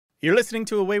You're listening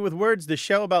to Away with Words, the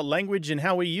show about language and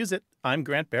how we use it. I'm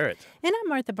Grant Barrett. And I'm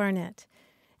Martha Barnett.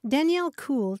 Danielle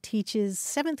Kuhl teaches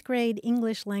 7th grade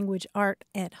English language art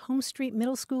at Home Street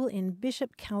Middle School in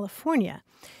Bishop, California.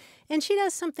 And she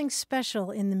does something special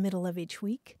in the middle of each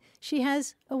week. She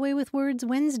has Away with Words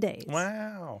Wednesdays.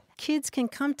 Wow. Kids can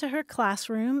come to her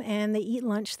classroom and they eat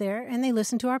lunch there and they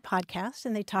listen to our podcast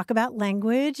and they talk about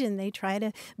language and they try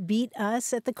to beat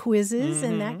us at the quizzes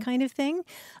and that kind of thing.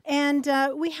 And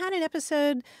we had an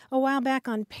episode a while back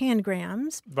on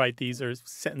pangrams. Right, these are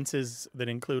sentences that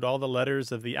include all the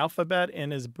letters of the alphabet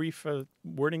in as brief a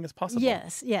wording as possible.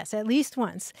 Yes, at least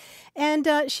once. And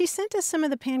she sent us some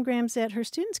of the pangrams that her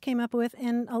students came up with,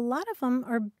 and a lot of them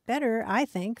are better, I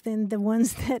think, than the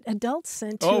ones that adults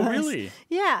sent to us. Oh, really?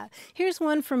 Yeah. Here's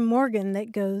one from Morgan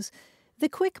that goes, "The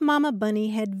quick mama bunny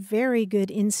had very good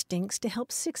instincts to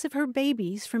help 6 of her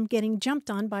babies from getting jumped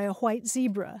on by a white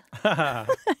zebra."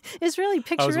 It's really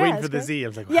picturesque. I was waiting for the Z. I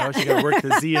was like, how is she going to work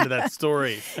the Z into that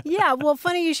story? Yeah, well,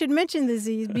 funny you should mention the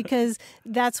Z because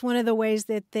that's one of the ways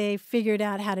that they figured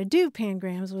out how to do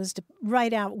pangrams was to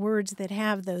write out words that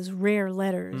have those rare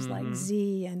letters like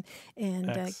Z and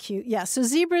Q. Yeah, so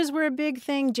zebras were a big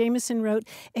thing. Jameson wrote,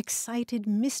 "Excited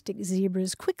mystic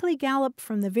zebras quickly gallop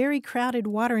from the very crowded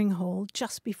watering hole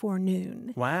just before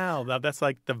noon." Wow, that's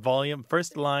like the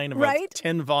first line of a Right?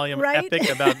 10-volume Right? epic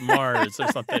about Mars or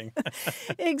something.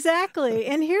 Exactly.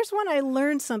 And here's one I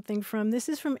learned something from. This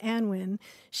is from Anwin.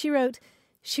 She wrote,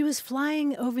 "She was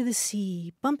flying over the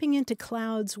sea, bumping into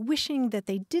clouds, wishing that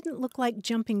they didn't look like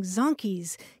jumping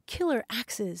zonkies, killer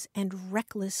axes, and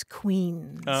reckless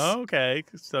queens." Oh, okay.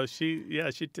 So she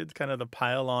did kind of the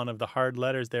pile-on of the hard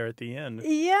letters there at the end.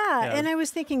 Yeah. And I was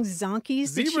thinking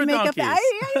zonkies. Did she Zebra make donkeys. up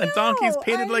I know, Donkeys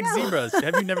painted I like know. zebras.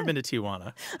 Have you never been to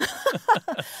Tijuana?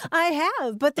 I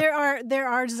have, but there are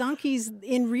zonkies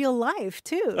in real life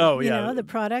too. Oh, You yeah. know, the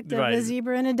product of Right. a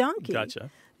zebra and a donkey.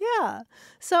 Gotcha. Yeah.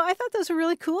 So I thought those were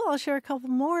really cool. I'll share a couple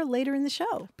more later in the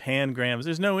show. Pangrams.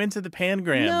 There's no end to the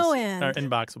pangrams. No end. Our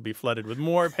inbox will be flooded with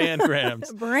more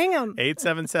pangrams. Bring them.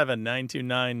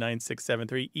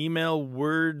 877-929-9673. Email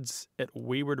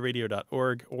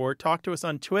words@waywardradio.org or talk to us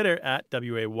on Twitter at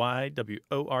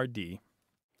WAYWORD.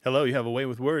 Hello, you have a way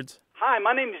with words. Hi,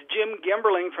 my name is Jim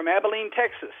Gemberling from Abilene,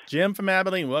 Texas. Jim from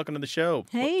Albany, welcome to the show.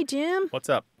 Hey, Jim. What's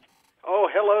up? Oh,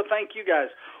 hello. Thank you, guys.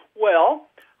 Well,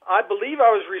 I believe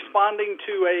I was responding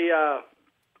to a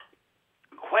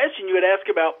question you had asked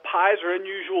about pies or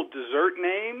unusual dessert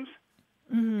names.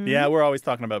 Yeah, we're always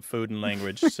talking about food and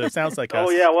language, so it sounds like us.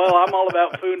 Oh, yeah. Well, I'm all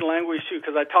about food and language, too,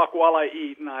 because I talk while I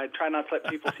eat, and I try not to let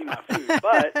people see my food.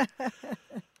 But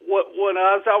when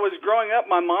I was growing up,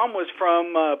 my mom was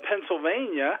from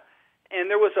Pennsylvania, and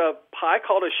there was a pie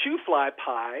called a shoofly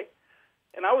pie.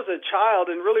 And I was a child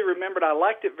and really remembered I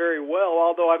liked it very well,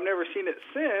 although I've never seen it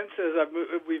since as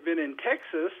we've been in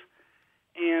Texas.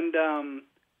 And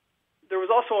there was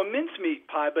also a mincemeat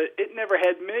pie, but it never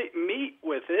had meat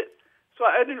with it. So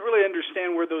I didn't really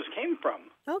understand where those came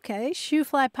from. Okay,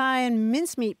 shoofly pie and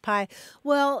mincemeat pie.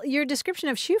 Well, your description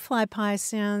of shoofly pie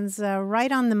sounds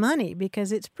right on the money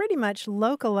because it's pretty much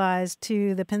localized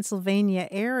to the Pennsylvania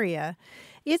area.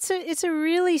 It's a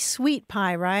really sweet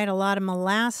pie, right? A lot of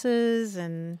molasses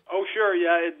and... Oh, sure,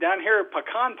 yeah. Down here,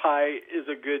 pecan pie is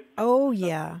a good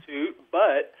substitute.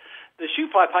 But the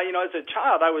shoofly pie, as a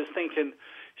child, I was thinking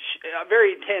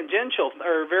very tangential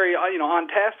or very, on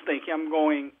task thinking. I'm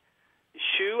going,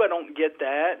 shoe, I don't get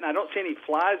that. And I don't see any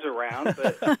flies around,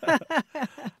 but...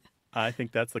 I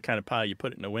think that's the kind of pie you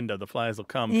put it in a window. The flies will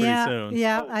come pretty soon.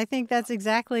 Yeah, I think that's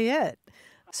exactly it.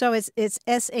 So it's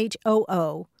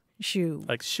SHOO. Shoe.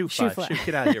 Like shoe fly.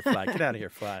 Get out of here, fly. Get out of here,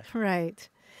 fly. Right.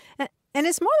 And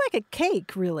it's more like a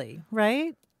cake, really,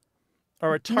 right?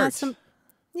 Or a tart.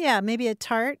 Maybe a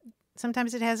tart.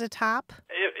 Sometimes it has a top.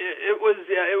 It was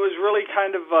really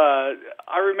kind of,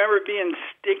 I remember it being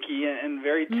sticky and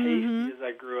very tasty as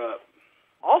I grew up.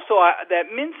 Also,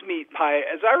 that mincemeat pie,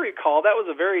 as I recall, that was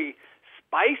a very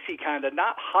spicy kind of,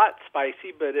 not hot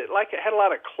spicy, but it had a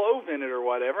lot of clove in it or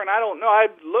whatever. And I don't know,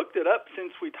 I've looked it up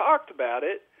since we talked about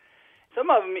it. Some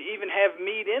of them even have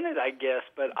meat in it, I guess,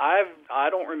 but I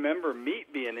don't remember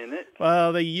meat being in it.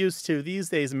 Well, they used to. These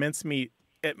days, mincemeat,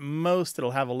 at most,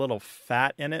 it'll have a little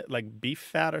fat in it, like beef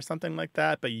fat or something like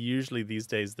that. But usually these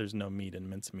days, there's no meat in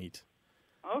mincemeat.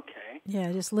 Okay.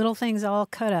 Yeah, just little things all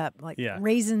cut up, like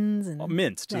raisins and...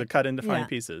 minced, to cut into fine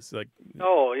pieces.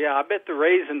 Oh, yeah, I bet the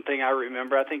raisin thing I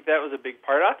remember. I think that was a big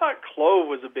part. I thought clove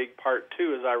was a big part,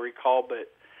 too, as I recall.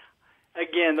 But,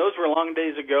 again, those were long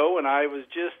days ago, and I was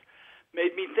just...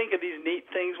 made me think of these neat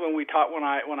things when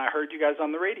I heard you guys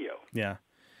on the radio. Yeah.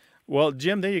 Well,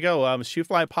 Jim, there you go.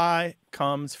 Shoofly pie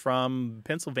comes from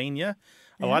Pennsylvania.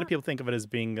 A lot of people think of it as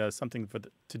being something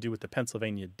to do with the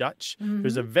Pennsylvania Dutch.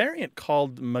 There's a variant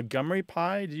called Montgomery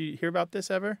pie. Did you hear about this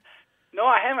ever? No,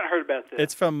 I haven't heard about this.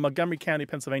 It's from Montgomery County,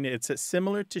 Pennsylvania. It's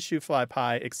similar to shoofly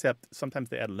pie, except sometimes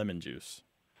they add lemon juice.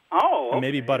 Oh, okay. And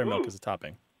maybe buttermilk as a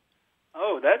topping.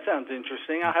 Oh, that sounds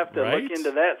interesting. I'll have to look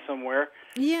into that somewhere.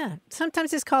 Yeah.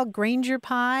 Sometimes it's called Granger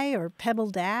pie or Pebble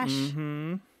Dash.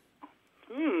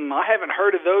 I haven't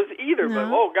heard of those either,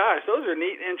 but oh gosh, those are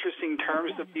neat, interesting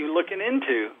terms to be looking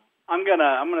into. I'm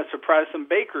gonna surprise some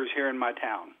bakers here in my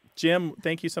town. Jim,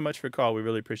 thank you so much for the call. We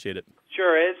really appreciate it.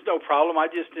 Sure, it's no problem. I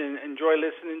just enjoy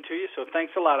listening to you, so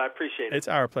thanks a lot. I appreciate it. It's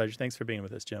our pleasure. Thanks for being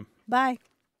with us, Jim. Bye.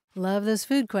 Love those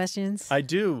food questions. I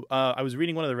do. I was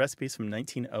reading one of the recipes from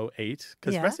 1908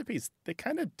 because recipes, they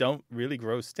kind of don't really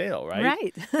grow stale, right?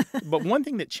 Right. But one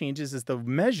thing that changes is the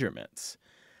measurements.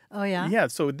 Oh, yeah? Yeah,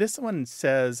 so this one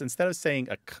says, instead of saying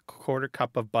a quarter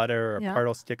cup of butter or a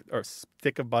part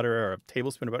stick of butter or a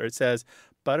tablespoon of butter, it says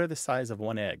butter the size of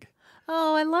one egg.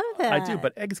 Oh, I love that. I do,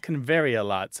 but eggs can vary a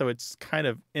lot, so it's kind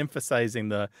of emphasizing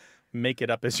the make it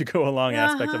up as you go along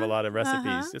aspect of a lot of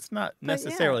recipes. It's not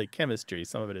necessarily chemistry.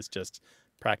 Some of it is just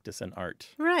practice and art.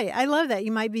 Right. I love that.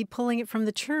 You might be pulling it from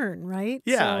the churn, right?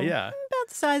 Yeah, so, yeah. About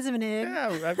the size of an egg.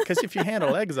 Yeah, because if you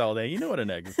handle eggs all day, you know what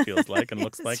an egg feels like and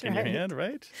looks like in your hand,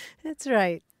 right? That's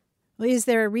right. Well, is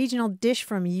there a regional dish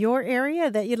from your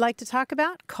area that you'd like to talk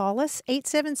about? Call us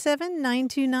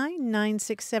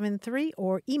 877-929-9673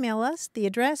 or email us. The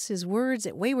address is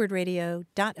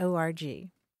words@waywardradio.org.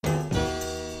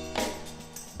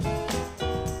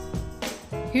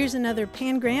 Here's another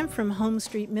pangram from Home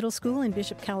Street Middle School in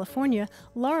Bishop, California.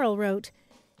 Laurel wrote,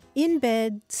 in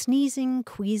bed, sneezing,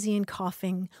 queasy, and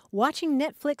coughing, watching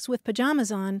Netflix with pajamas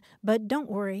on, but don't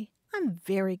worry, I'm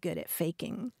very good at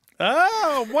faking.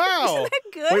 Oh, wow. Isn't that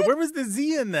good? Wait, where was the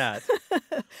Z in that?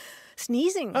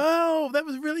 Sneezing. Oh, that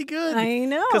was really good. I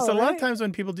know. Because a lot of times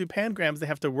when people do pangrams, they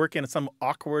have to work in some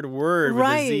awkward word with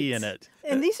a Z in it.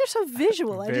 And these are so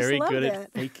visual. I just love Very good that.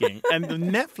 at faking. And the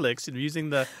Netflix, using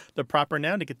the proper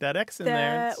noun to get that X in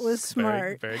there. That was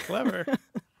smart. Very, very clever.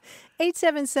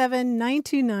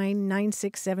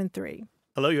 877-929-9673.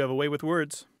 Hello, you have a way with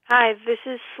words. Hi, this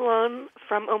is Sloan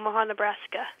from Omaha,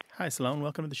 Nebraska. Hi, Sloan.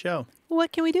 Welcome to the show.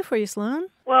 What can we do for you, Sloan?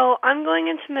 Well, I'm going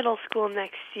into middle school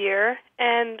next year,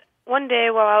 and one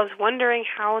day while I was wondering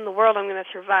how in the world I'm going to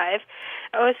survive,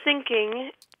 I was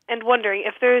thinking and wondering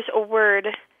if there's a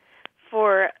word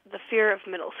for the fear of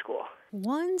middle school.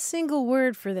 One single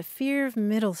word for the fear of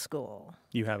middle school.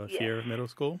 You have a fear of middle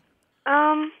school?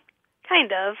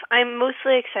 Kind of. I'm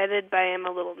mostly excited, but I am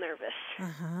a little nervous.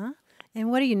 Uh-huh. And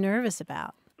what are you nervous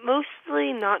about?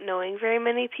 Mostly not knowing very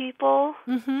many people.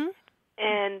 Mm-hmm.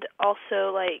 And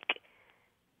also,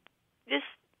 just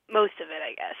most of it,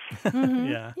 I guess.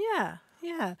 Mm-hmm.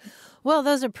 Yeah. Well,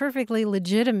 those are perfectly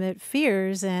legitimate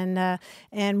fears, and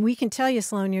we can tell you,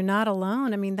 Sloan, you're not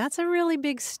alone. I mean, that's a really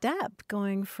big step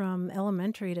going from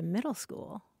elementary to middle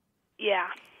school. Yeah.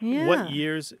 Yeah. What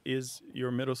years is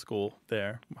your middle school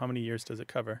there? How many years does it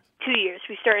cover? 2 years.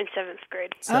 We start in 7th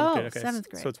grade. Seventh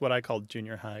grade. So it's what I called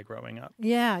junior high growing up.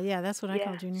 Yeah, that's what I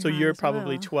call junior high. So you're as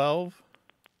probably well. 12?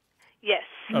 Yes.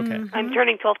 Okay. Mm-hmm. I'm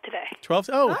turning 12 today. 12?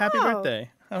 Oh, happy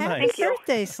birthday. Oh, Happy nice.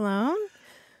 birthday, Sloan.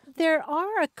 There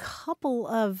are a couple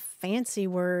of fancy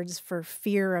words for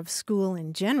fear of school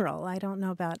in general. I don't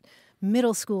know about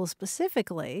middle school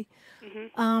specifically,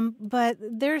 but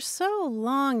they're so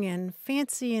long and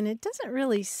fancy, and it doesn't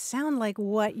really sound like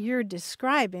what you're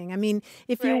describing. I mean,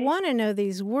 if you want to know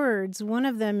these words, one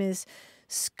of them is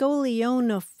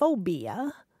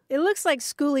scolionophobia. It looks like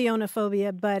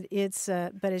scolionophobia, but it's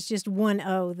just one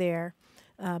O there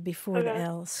before the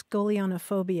L.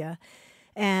 Scolionophobia,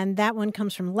 and that one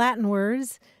comes from Latin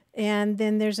words. And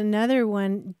then there's another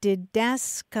one,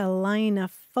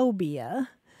 didaskaleinophobia.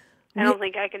 I don't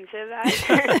think I can say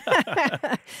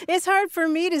that. It's hard for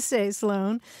me to say,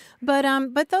 Sloan, but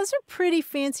those are pretty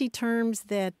fancy terms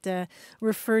that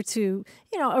refer to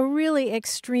a really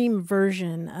extreme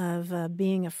version of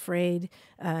being afraid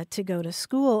to go to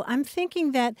school. I'm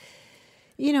thinking that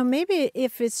maybe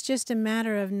if it's just a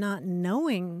matter of not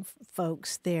knowing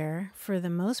folks there for the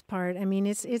most part, I mean,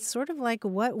 it's sort of like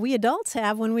what we adults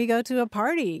have when we go to a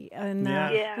party. And,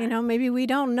 maybe we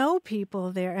don't know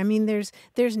people there. I mean, there's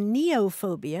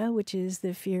neophobia, which is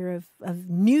the fear of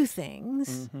new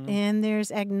things. Mm-hmm. And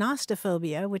there's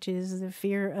agnostophobia, which is the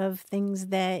fear of things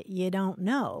that you don't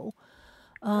know.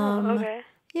 Okay.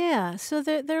 Yeah, so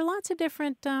there are lots of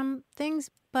different things.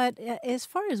 But as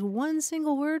far as one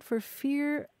single word for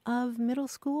fear of middle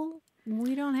school,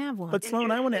 We don't have one. But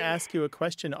Sloan, I want to ask you a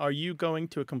question. Are you going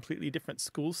to a completely different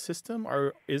school system,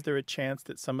 or is there a chance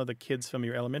that some of the kids from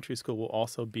your elementary school will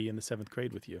also be in the 7th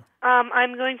grade with you?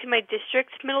 I'm going to my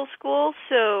district's middle school,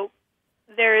 so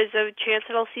there is a chance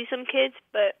that I'll see some kids,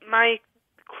 but my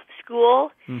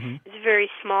school is very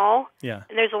small, Yeah.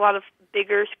 and there's a lot of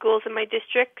bigger schools in my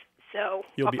district, so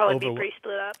I'll probably be pretty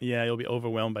split up. Yeah, you'll be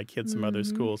overwhelmed by kids from other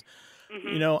schools.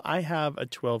 You know, I have a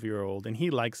 12-year-old, and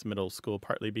he likes middle school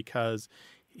partly because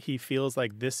he feels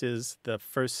like this is the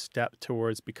first step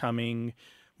towards becoming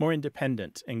more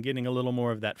independent and getting a little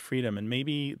more of that freedom. And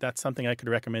maybe that's something I could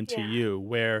recommend to you,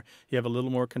 where you have a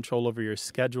little more control over your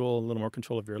schedule, a little more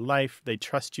control of your life. They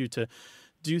trust you to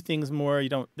do things more. They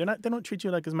don't treat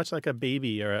you like as much like a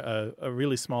baby or a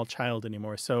really small child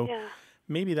anymore. So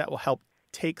maybe that will help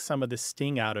take some of the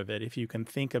sting out of it if you can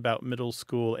think about middle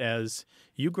school as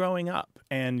you growing up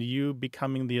and you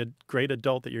becoming the great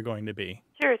adult that you're going to be.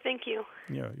 Sure, thank you.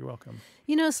 Yeah, you're welcome.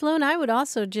 You know, Sloan, I would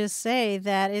also just say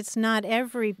that it's not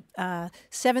every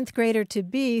 7th grader to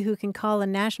be who can call a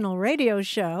national radio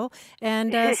show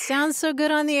and sounds so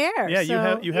good on the air. Yeah,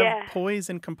 so, you have poise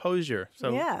and composure.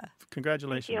 So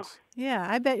congratulations. Thank you. Yeah,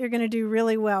 I bet you're going to do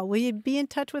really well. Will you be in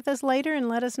touch with us later and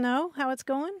let us know how it's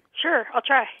going? Sure, I'll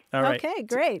try. All right. Okay,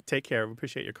 great. Take care. We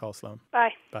appreciate your call, Sloan.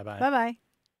 Bye. Bye-bye. Bye-bye.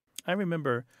 I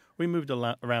remember we moved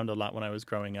around a lot when I was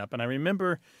growing up, and I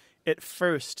remember at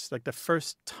first, like the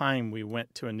first time we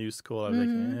went to a new school, I was like,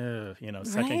 ugh,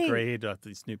 second grade,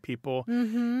 these new people.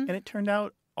 And it turned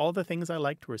out all the things I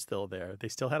liked were still there. They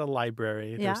still had a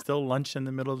library. There was still lunch in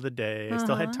the middle of the day. I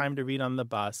still had time to read on the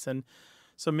bus. And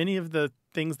so many of the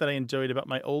things that I enjoyed about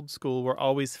my old school were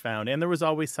always found. And there was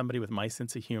always somebody with my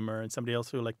sense of humor and somebody else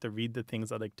who liked to read the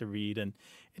things I like to read. And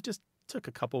it just took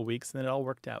a couple of weeks, and then it all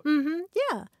worked out.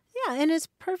 Yeah, and it's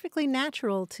perfectly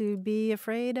natural to be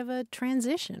afraid of a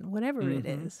transition, whatever it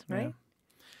is, right? Yeah.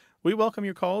 We welcome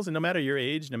your calls, and no matter your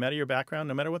age, no matter your background,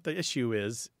 no matter what the issue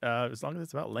is, as long as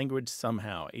it's about language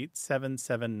somehow,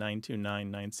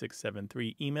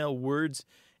 877-929-9673. Email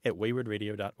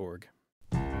words@waywardradio.org.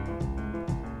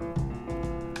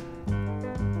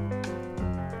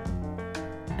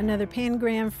 Another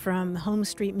pangram from Home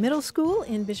Street Middle School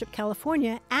in Bishop,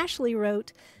 California. Ashley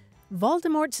wrote,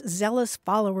 Voldemort's zealous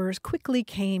followers quickly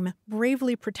came,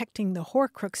 bravely protecting the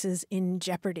Horcruxes in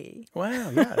jeopardy. Wow,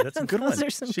 yeah, that's a good one. Those are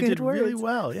some she good did words. really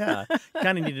well, yeah.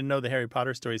 Kind of need to know the Harry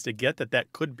Potter stories to get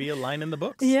that could be a line in the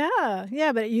books.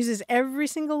 Yeah, but it uses every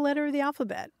single letter of the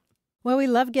alphabet. Well, we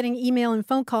love getting email and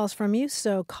phone calls from you,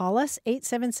 so call us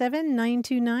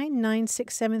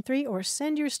 877-929-9673 or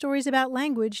send your stories about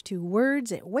language to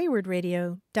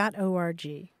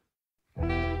words@waywardradio.org.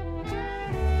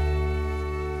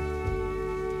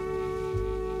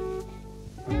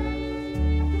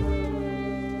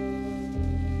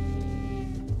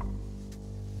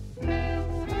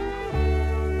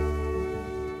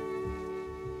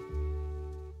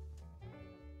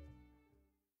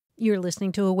 You're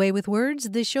listening to Away with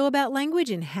Words, the show about language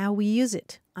and how we use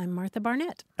it. I'm Martha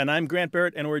Barnett. And I'm Grant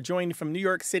Barrett, and we're joined from New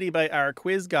York City by our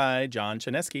quiz guy, John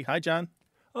Chinesky. Hi, John.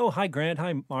 Oh, hi, Grant.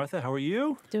 Hi, Martha. How are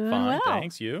you? Doing Fine, well.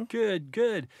 thanks. You?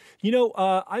 Good. You know,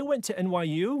 I went to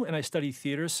NYU and I studied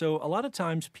theater, so a lot of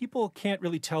times people can't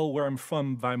really tell where I'm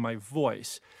from by my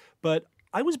voice. But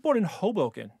I was born in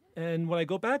Hoboken, and when I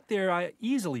go back there, I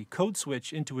easily code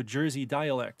switch into a Jersey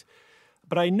dialect.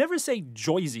 But I never say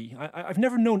Joyzy. I've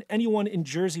never known anyone in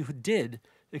Jersey who did,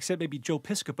 except maybe Joe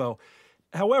Piscopo.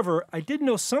 However, I did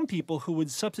know some people who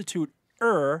would substitute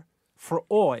for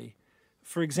oi.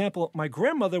 For example, my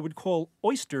grandmother would call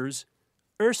oysters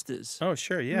oysters. Oh,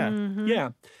 sure, yeah.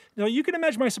 Yeah. Now, you can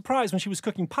imagine my surprise when she was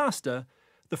cooking pasta.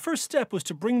 The first step was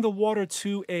to bring the water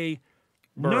to a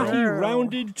knotty,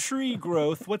 rounded tree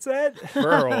growth. What's that?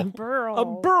 Burl. Burl. A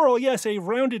burl, yes, a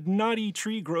rounded, knotty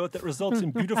tree growth that results in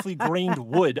beautifully grained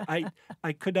wood. I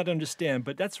could not understand,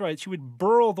 but that's right. She would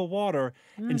burl the water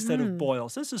instead of boil.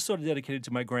 So this is sort of dedicated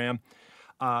to my gram.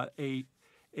 A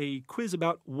quiz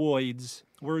about words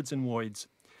and voids.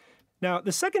 Now,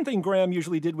 the second thing Graham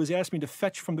usually did was ask me to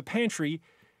fetch from the pantry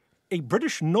a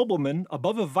British nobleman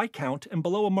above a viscount and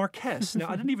below a marquess. Now,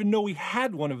 I didn't even know we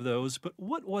had one of those, but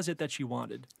what was it that she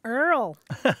wanted? Earl.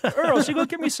 Earl. So go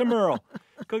get me some Earl.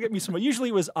 Go get me some Earl. Usually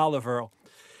it was olive Earl.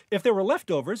 If there were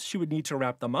leftovers, she would need to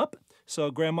wrap them up.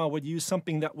 So Grandma would use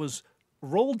something that was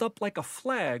rolled up like a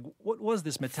flag. What was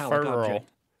this metallic object?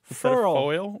 Furl.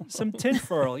 Foil? Some tin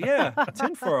furl. Yeah,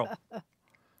 tin furl.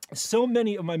 So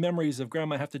many of my memories of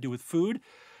Grandma have to do with food.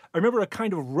 I remember a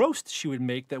kind of roast she would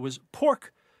make that was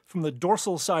pork from the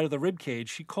dorsal side of the rib cage.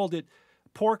 She called it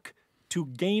pork to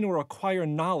gain or acquire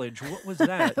knowledge. What was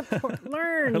that?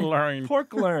 Learn. Learn.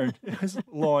 Pork learn. It was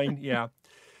loin, yeah.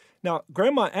 Now,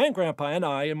 Grandma and Grandpa and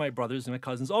I and my brothers and my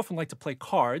cousins often like to play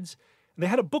cards. They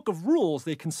had a book of rules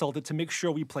they consulted to make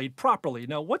sure we played properly.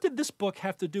 Now, what did this book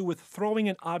have to do with throwing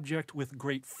an object with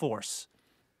great force?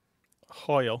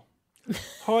 Hoyle.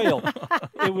 Hoyle.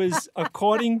 It was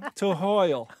according to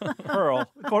Hoyle.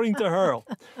 According to Hurl.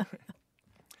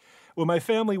 When my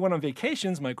family went on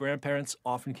vacations, my grandparents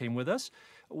often came with us.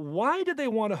 Why did they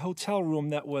want a hotel room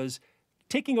that was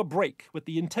taking a break with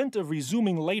the intent of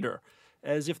resuming later,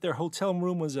 as if their hotel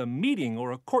room was a meeting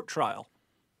or a court trial?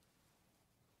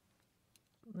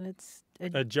 Let's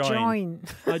Adjoin.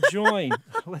 Adjoin.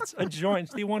 Let's adjoin.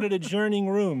 They wanted adjourning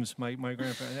rooms, my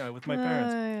grandparents, yeah, with my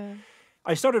parents. Yeah.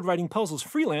 I started writing puzzles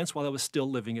freelance while I was still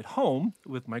living at home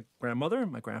with my grandmother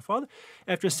and my grandfather.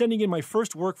 After sending in my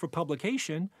first work for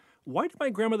publication, why did my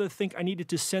grandmother think I needed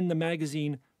to send the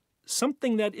magazine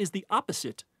something that is the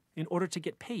opposite in order to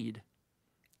get paid?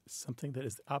 Something that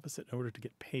is the opposite in order to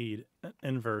get paid.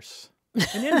 Inverse.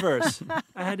 An inverse.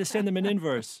 I had to send them an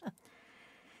inverse.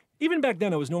 Even back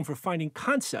then, I was known for finding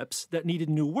concepts that needed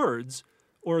new words,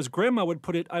 or as Grandma would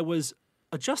put it, I was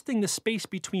adjusting the space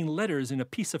between letters in a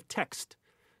piece of text.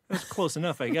 That's close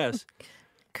enough, I guess.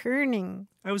 Kerning.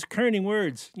 I was kerning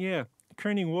words. Yeah,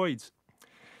 kerning words.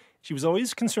 She was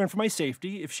always concerned for my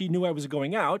safety. If she knew I was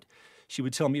going out, she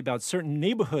would tell me about certain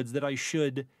neighborhoods that I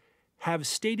should have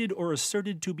stated or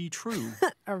asserted to be true.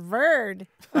 Averred.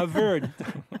 Averred.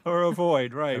 Or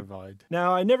avoid, right. Avoid.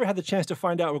 Now, I never had the chance to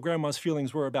find out what Grandma's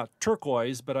feelings were about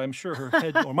turquoise, but I'm sure her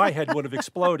head or my head would have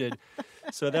exploded.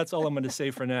 So that's all I'm going to say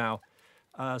for now.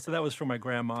 So that was from my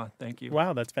grandma. Thank you.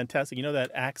 Wow, that's fantastic. You know that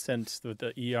accent with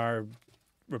the ER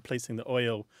replacing the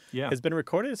oil has been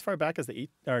recorded as far back as the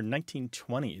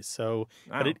 1920s. So,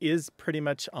 but it is pretty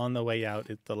much on the way out.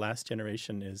 The last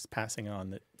generation is passing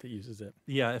on that uses it.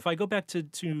 Yeah, if I go back to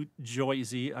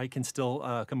Jersey, I can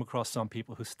still come across some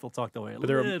people who still talk the way a But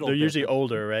little they're bit. usually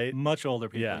older, right? Much older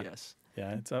people, Yeah. yes.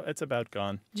 Yeah, it's about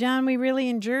gone. John, we really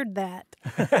endured that.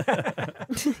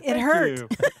 It hurt. You.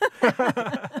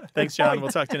 Thanks, John.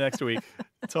 We'll talk to you next week.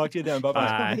 Talk to you then. Bye-bye.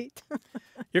 Bye. Right.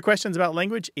 Your questions about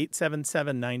language,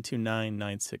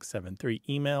 877-929-9673.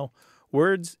 Email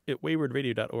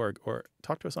words@waywardradio.org or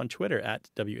talk to us on Twitter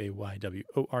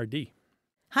 @WAYWORD.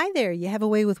 Hi there. You have a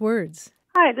way with words.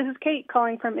 Hi, this is Kate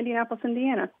calling from Indianapolis,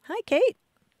 Indiana. Hi, Kate.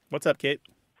 What's up, Kate?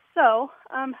 So,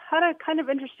 had a kind of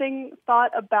interesting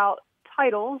thought about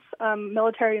titles,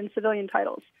 military and civilian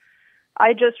titles.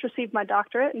 I just received my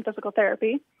doctorate in physical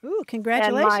therapy. Ooh,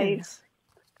 congratulations.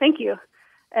 Thank you.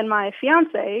 And my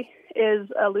fiance is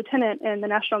a lieutenant in the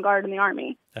National Guard in the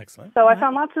Army. Excellent. So I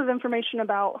found lots of information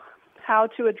about how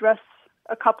to address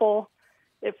a couple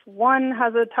if one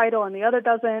has a title and the other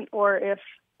doesn't, or if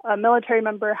a military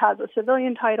member has a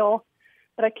civilian title.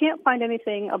 But I can't find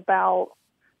anything about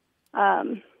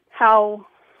how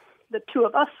the two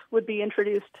of us would be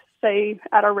introduced, say,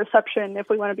 at our reception if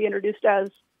we want to be introduced as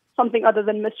something other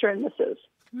than Mr. and Mrs.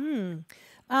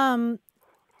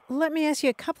 Let me ask you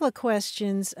a couple of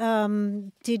questions.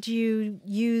 Did you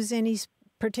use any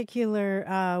particular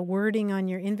wording on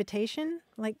your invitation,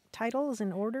 like titles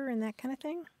and order and that kind of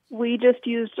thing? We just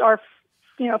used our,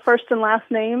 first and last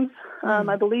names.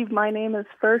 I believe my name is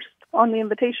first on the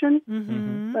invitation,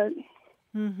 but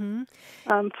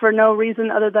for no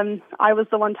reason other than I was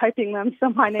the one typing them, so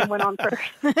my name went on first.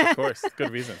 Of course,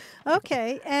 good reason.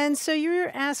 Okay, and so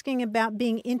you're asking about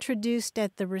being introduced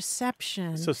at the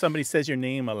reception. So somebody says your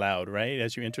name aloud, right,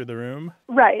 as you enter the room?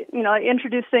 Right.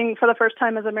 Introducing for the first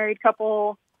time as a married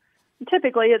couple,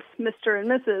 typically it's Mr. and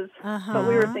Mrs. But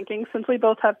we were thinking, since we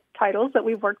both have titles that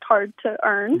we've worked hard to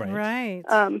earn, Right.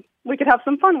 We could have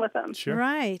some fun with them. Sure.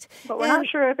 Right. But we're not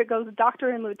sure if it goes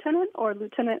doctor and lieutenant or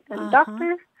lieutenant and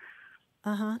doctor.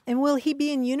 And will he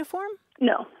be in uniform?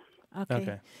 No.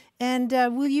 Okay. And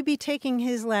will you be taking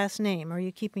his last name, or are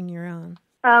you keeping your own?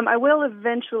 I will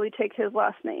eventually take his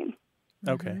last name.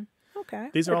 Okay.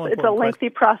 Okay. These are all It's important a lengthy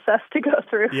process to go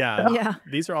through. Yeah. So. Yeah.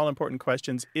 These are all important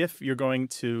questions. If you're going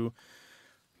to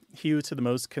hew to the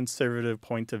most conservative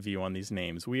point of view on these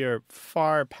names, we are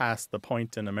far past the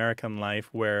point in American life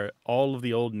where all of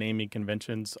the old naming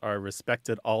conventions are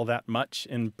respected all that much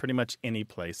in pretty much any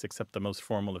place except the most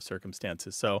formal of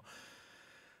circumstances. So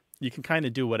you can kind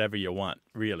of do whatever you want,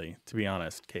 really, to be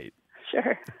honest, Kate.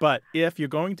 Sure. But if you're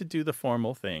going to do the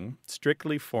formal thing,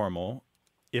 strictly formal,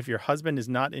 if your husband is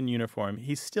not in uniform,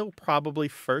 he's still probably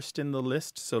first in the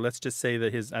list. So let's just say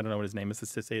that I don't know what his name is.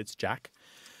 Let's just say it's Jack.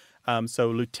 So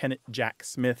Lieutenant Jack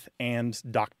Smith and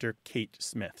Dr. Kate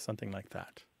Smith, something like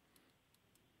that.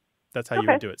 That's how you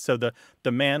would do it. So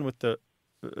the man with the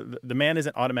the man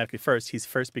isn't automatically first. He's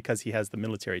first because he has the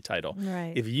military title.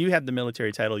 Right. If you had the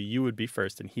military title, you would be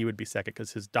first and he would be second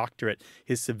because his doctorate,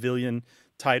 his civilian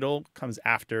title comes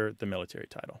after the military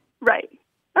title. Right.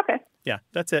 Okay. Yeah,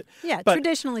 that's it. Yeah, But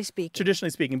traditionally speaking.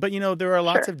 Traditionally speaking. But, there are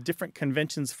lots Sure. of different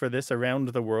conventions for this around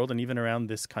the world and even around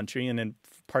this country. And in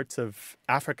parts of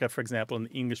Africa, for example, in the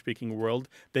English-speaking world,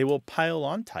 they will pile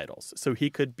on titles. So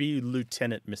he could be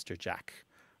Lieutenant Mr. Jack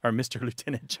or Mr.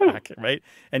 Lieutenant Jack, right?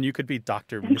 And you could be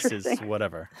Dr. Mrs.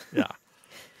 whatever. Yeah.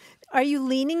 Are you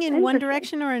leaning in one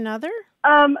direction or another?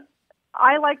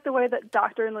 I like the way that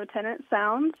doctor and lieutenant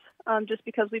sounds, just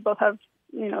because we both have,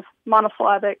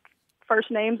 monosyllabic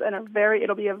first names and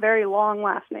it'll be a very long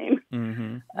last name.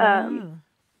 Mm-hmm.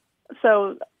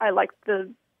 So I like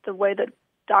the way that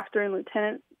doctor and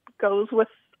lieutenant goes with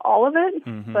all of it,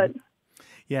 Mm-hmm. but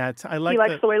Yeah, he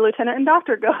likes the way lieutenant and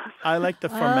doctor goes. I like the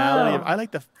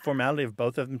formality of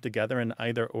both of them together in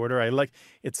either order.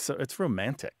 It's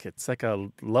romantic. It's like a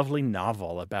lovely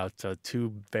novel about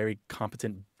two very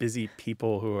competent, busy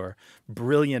people who are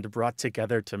brilliant, brought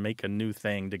together to make a new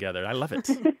thing together. I love it.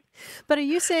 But are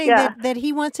you saying that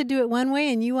he wants to do it one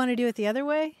way and you want to do it the other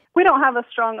way? We don't have a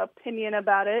strong opinion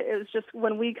about it. It was just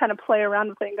when we kind of play around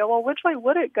with it and go, well, which way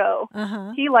would it go?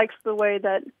 Uh-huh. He likes the way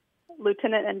that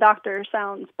lieutenant and doctor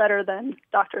sounds better than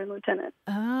doctor and lieutenant.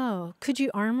 Oh, could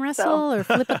you arm wrestle or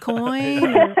flip a coin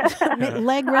or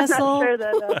leg wrestle?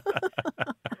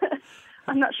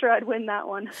 I'm not sure I'd win that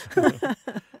one.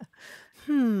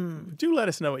 Do let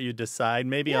us know what you decide.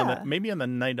 Maybe on the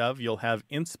night of, you'll have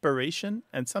inspiration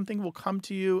and something will come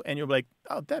to you and you'll be like,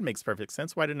 oh, that makes perfect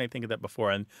sense. Why didn't I think of that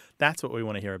before? And that's what we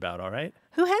want to hear about, all right?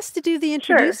 Who has to do the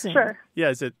introducing? Sure.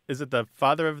 Yeah, is it the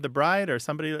father of the bride or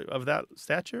somebody of that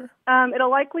stature?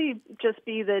 It'll likely just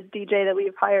be the DJ that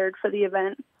we've hired for the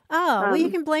event. Oh, well, you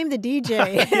can blame the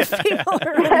DJ if people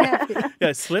are unhappy.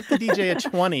 Yeah, slip the DJ a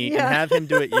 20 and have him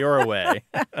do it your way.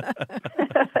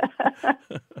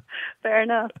 Fair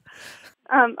enough.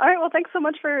 All right. Well, thanks so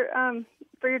much for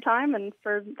your time and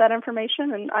for that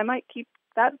information. And I might keep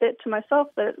that bit to myself,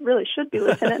 but it really should be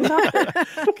lieutenant and doctor.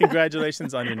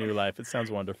 Congratulations on your new life. It sounds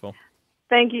wonderful.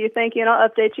 Thank you. And I'll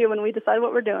update you when we decide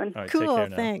what we're doing. All right, Cool. take care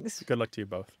now. Thanks. Good luck to you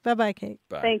both. Bye-bye, Kate.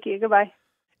 Bye. Thank you. Goodbye.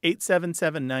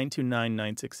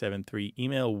 877-929-9673.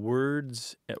 Email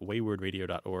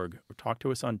words@waywordradio.org or talk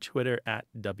to us on Twitter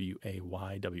 @WAYWORD.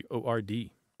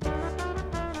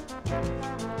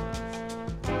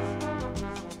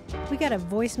 We got a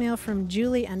voicemail from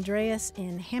Julie Andreas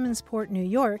in Hammondsport, New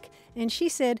York, and she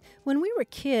said, when we were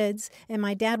kids and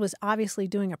my dad was obviously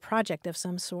doing a project of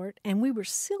some sort, and we were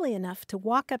silly enough to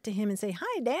walk up to him and say,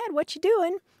 "Hi, Dad, what you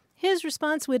doing?" His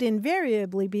response would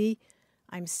invariably be,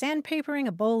 "I'm sandpapering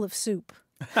a bowl of soup."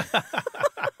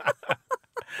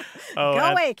 Go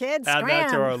away, kids. Add Scram.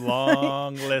 that to our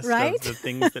long list Right? of the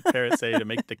things that parents say to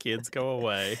make the kids go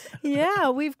away. Yeah,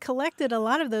 we've collected a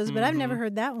lot of those, but I've never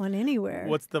heard that one anywhere.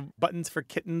 What's the buttons for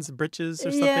kittens, britches,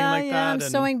 or something like that? I'm And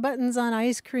sewing buttons on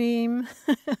ice cream,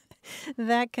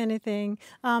 that kind of thing.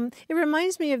 It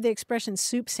reminds me of the expression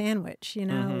soup sandwich,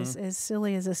 as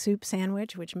silly as a soup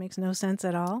sandwich, which makes no sense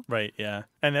at all. Right, yeah.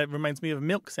 And that reminds me of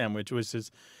milk sandwich, which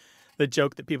is the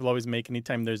joke that people always make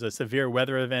anytime there's a severe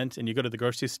weather event and you go to the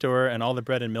grocery store and all the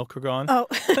bread and milk are gone. Oh.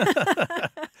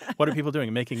 What are people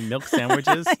doing? Making milk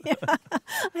sandwiches? Yeah,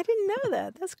 I didn't know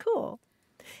that. That's cool.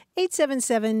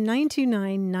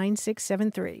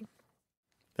 877-929-9673.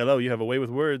 Hello, you have a way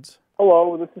with words.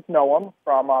 Hello, this is Noam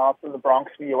from the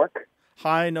Bronx, New York.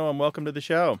 Hi, Noam. Welcome to the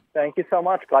show. Thank you so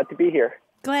much. Glad to be here.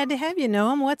 Glad to have you,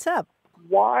 Noam. What's up?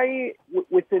 Why,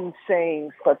 within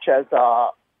sayings such as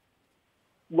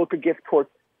look a gift horse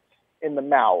in the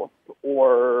mouth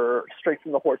or straight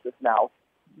from the horse's mouth,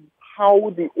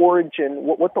 what the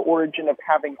origin of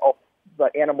having the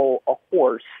animal a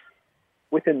horse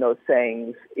within those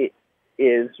sayings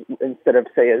is instead of,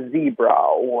 say, a zebra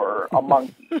or a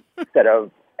monkey instead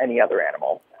of any other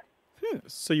animal.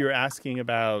 So you're asking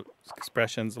about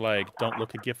expressions like don't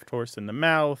look a gift horse in the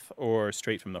mouth or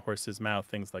straight from the horse's mouth,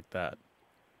 things like that.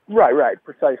 Right,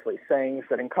 precisely. Sayings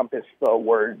that encompass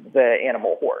the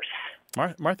animal horse.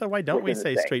 Martha, why don't we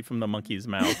say straight from the monkey's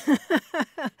mouth?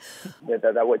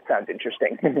 That would sound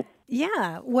interesting.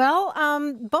 Yeah, well,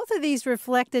 both of these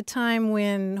reflect a time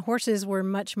when horses were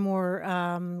much more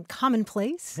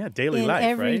commonplace. Yeah, daily in life,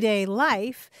 everyday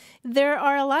life. There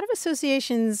are a lot of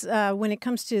associations when it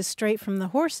comes to straight from the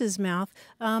horse's mouth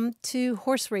to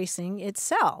horse racing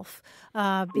itself.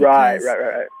 Right.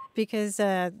 Because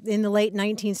in the late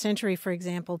 19th century, for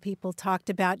example, people talked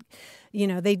about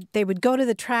they would go to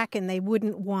the track and they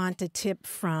wouldn't want a tip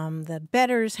from the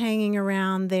bettors hanging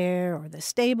around there or the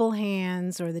stable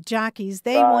hands or the jockeys.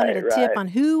 They wanted a tip on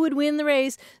who would win the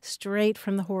race straight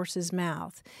from the horse's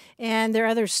mouth. And there are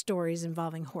other stories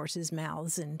involving horses'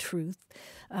 mouths and truth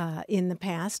in the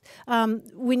past.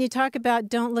 When you talk about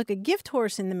don't look a gift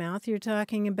horse in the mouth, you're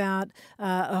talking about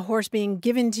a horse being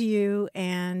given to you,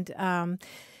 and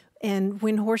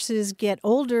when horses get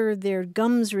older, their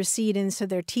gums recede and so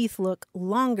their teeth look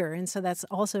longer. And so that's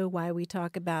also why we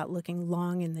talk about looking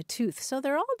long in the tooth. So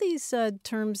there are all these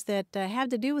terms that have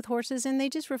to do with horses, and they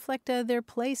just reflect their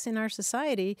place in our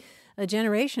society a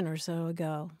generation or so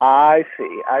ago. I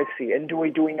see. And do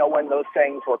we know when those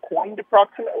sayings were coined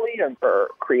approximately or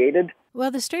created?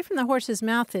 Well, the straight from the horse's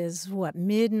mouth is,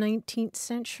 mid-19th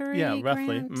century? Yeah,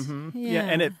 roughly. Mm-hmm.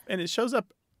 Yeah, and it shows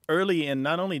up early in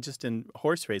not only just in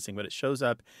horse racing, but it shows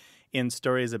up in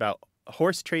stories about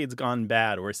horse trades gone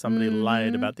bad, where somebody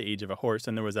lied about the age of a horse.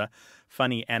 And there was a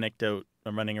funny anecdote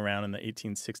running around in the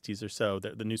 1860s or so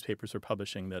that the newspapers were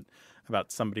publishing that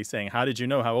about somebody saying, "How did you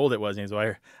know how old it was?" And he's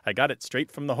like, "I got it straight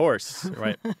from the horse,"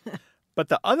 right? But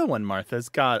the other one, Martha's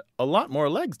got a lot more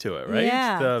legs to it, right?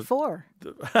 Yeah, 4.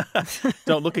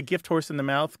 Don't look a gift horse in the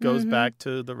mouth goes back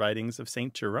to the writings of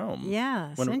St. Jerome.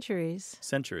 Yeah, centuries.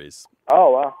 Centuries. Oh,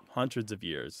 wow. Hundreds of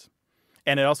years.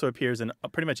 And it also appears in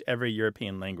pretty much every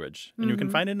European language. And you can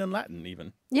find it in Latin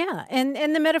even. Yeah,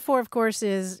 and the metaphor, of course,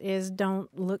 is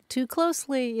don't look too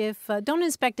closely. Don't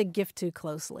inspect a gift too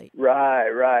closely.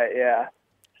 Right, yeah.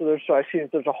 So I see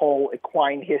that there's a whole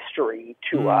equine history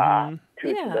to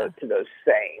those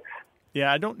sayings.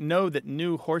 Yeah, I don't know that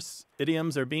new horse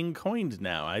idioms are being coined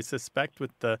now. I suspect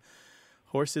with the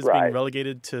horses being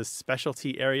relegated to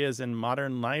specialty areas in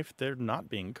modern life, they're not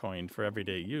being coined for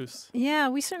everyday use. Yeah,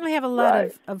 we certainly have a lot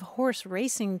of horse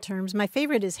racing terms. My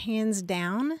favorite is hands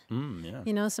down.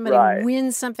 Yeah. Somebody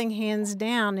wins something hands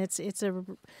down. It's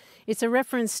a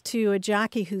reference to a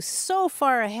jockey who's so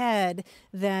far ahead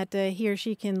that he or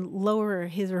she can lower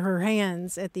his or her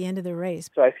hands at the end of the race.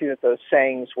 So I see that those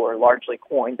sayings were largely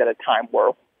coined at a time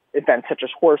where events such as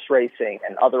horse racing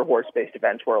and other horse-based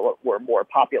events were more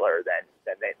popular than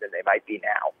they might be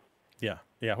now.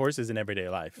 Yeah, horses in everyday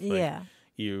life.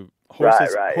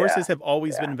 Horses have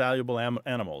always been valuable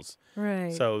animals.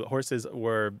 Right. So horses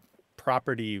were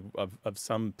property of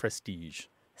some prestige.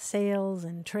 Sales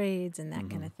and trades and that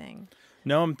kind of thing.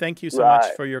 Noam, thank you so much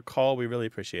for your call. We really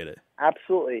appreciate it.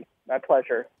 Absolutely. My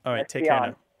pleasure. All right, nice take care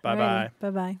now. Bye-bye.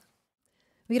 Bye-bye.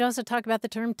 We could also talk about the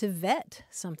term to vet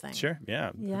something. Sure,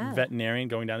 yeah. Veterinarian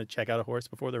going down to check out a horse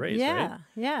before the race, right?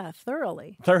 Yeah,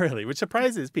 thoroughly. Thoroughly, which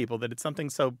surprises people that it's something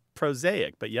so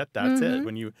prosaic, but yet that's it.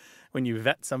 When you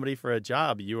vet somebody for a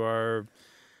job, you are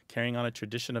carrying on a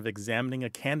tradition of examining a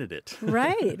candidate.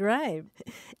 Right.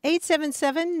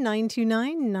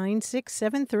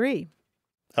 877-929-9673.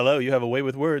 Hello, you have a way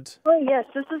with words. Oh, yes,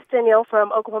 this is Danielle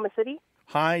from Oklahoma City.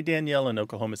 Hi, Danielle in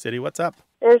Oklahoma City. What's up?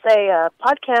 There's a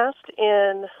podcast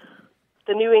in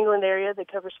the New England area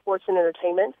that covers sports and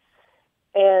entertainment.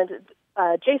 And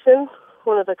Jason,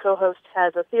 one of the co-hosts,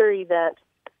 has a theory that,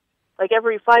 like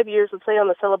every 5 years, let's say on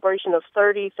the celebration of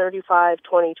 30, 35,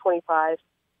 20, 25,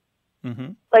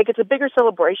 like it's a bigger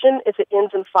celebration if it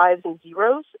ends in 5s and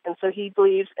 0s. And so he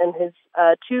believes, and his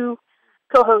two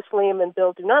co-hosts, Liam and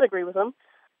Bill, do not agree with him,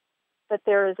 that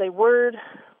there is a word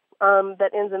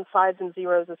that ends in 5s and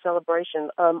 0s of celebration.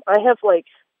 I have like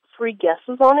 3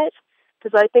 guesses on it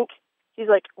because I think he's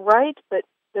like right, but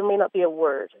there may not be a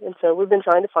word. And so we've been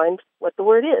trying to find what the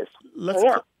word is.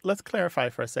 Let's clarify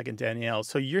for a second, Danielle.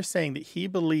 So you're saying that he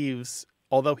believes,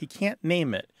 although he can't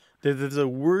name it, that there's a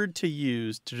word to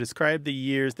use to describe the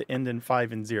years that end in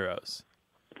 5 and 0s.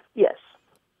 Yes.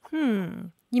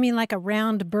 You mean like a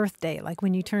round birthday, like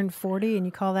when you turn 40 and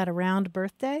you call that a round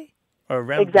birthday? Or a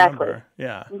round number,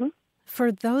 yeah.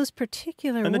 For those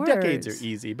particular words. And the words. decades are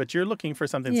easy, but you're looking for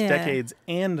something that's decades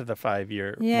and the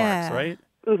 5-year marks, right?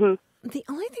 The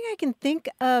only thing I can think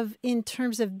of in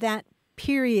terms of that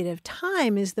period of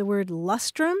time is the word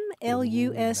lustrum,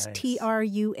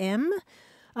 Lustrum.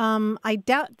 I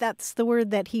doubt that's the word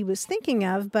that he was thinking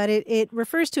of, but it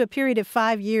refers to a period of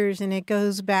 5 years, and it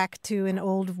goes back to an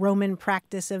old Roman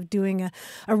practice of doing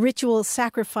a ritual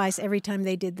sacrifice every time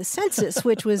they did the census,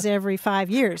 which was every 5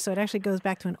 years. So it actually goes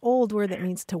back to an old word that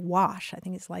means to wash. I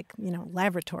think it's like,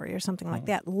 lavatory or something like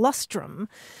that. Lustrum,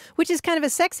 which is kind of a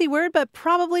sexy word, but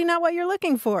probably not what you're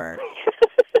looking for.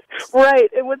 Right.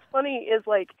 And what's funny is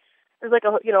there's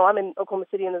I'm in Oklahoma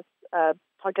City and this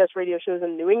podcast radio shows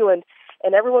in New England.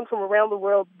 And everyone from around the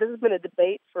world, this has been a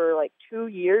debate for 2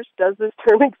 years. Does this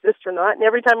term exist or not? And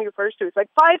every time he refers to it, it's like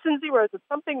 5s and 0s. It's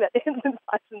something that ends in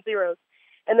 5s and 0s.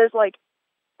 And there's like,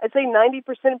 I'd say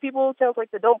 90% of people, it sounds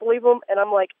like they don't believe him. And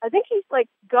I'm like, I think he's like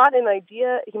got an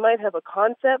idea. He might have a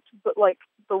concept, but like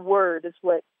the word is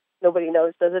what nobody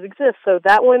knows. Does it exist? So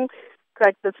that one,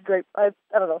 correct, that's great. I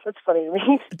don't know. That's funny to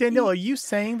me. Danielle, are you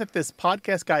saying that this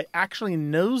podcast guy actually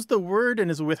knows the word and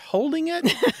is withholding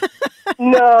it?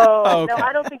 No, Oh, okay. no,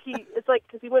 I don't think it's like,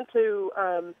 because he went to,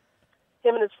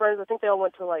 him and his friends, I think they all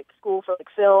went to like school for like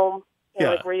film and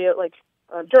like radio, like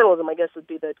journalism, I guess would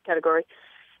be the category.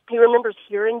 He remembers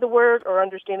hearing the word or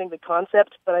understanding the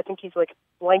concept, but I think he's like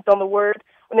blanked on the word.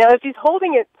 Now, if he's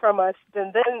holding it from us,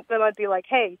 then I'd be like,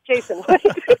 hey, Jason, what are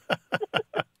you doing?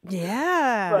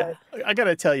 Yeah. But, I got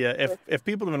to tell you, if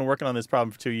people have been working on this problem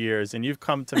for 2 years and you've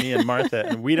come to me and Martha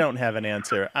and we don't have an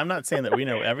answer, I'm not saying that we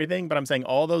know everything, but I'm saying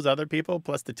all those other people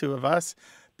plus the two of us,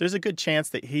 there's a good chance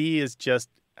that he is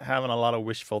just having a lot of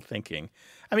wishful thinking.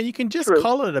 I mean, you can just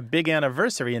call it a big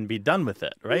anniversary and be done with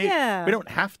it, right? Yeah. We don't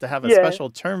have to have a special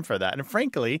term for that. And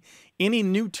frankly, any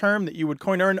new term that you would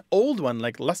coin or an old one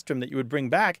like lustrum that you would bring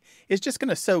back is just going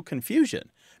to sow confusion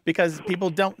because people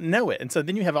don't know it. And so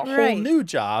then you have a whole new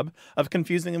job of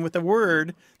confusing them with a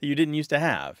word that you didn't used to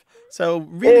have. So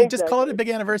really just call it a big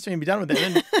anniversary and be done with it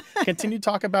and then continue to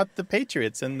talk about the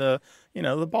Patriots and the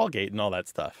ball gate and all that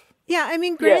stuff. Yeah, I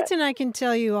mean, Grant and I can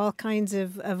tell you all kinds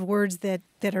of words that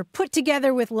are put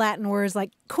together with Latin words,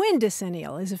 like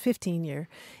quindecennial is a 15-year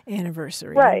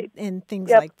anniversary. Right. And things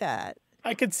like that.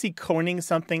 I could see coining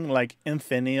something like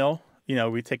nthenial.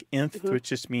 We take nth, which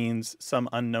just means some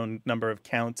unknown number of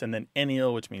counts, and then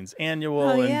ennial, which means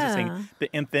annual, just saying the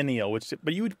nthenial,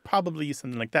 but you would probably use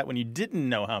something like that when you didn't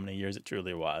know how many years it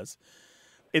truly was.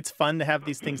 It's fun to have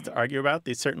these things to argue about.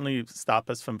 They certainly stop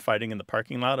us from fighting in the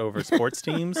parking lot over sports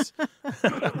teams.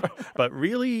 But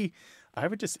really, I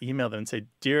would just email them and say,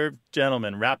 dear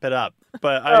gentlemen, wrap it up.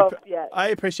 But I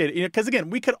appreciate it. Because, again,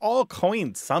 we could all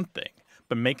coin something,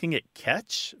 but making it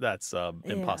catch, that's an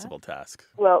impossible task.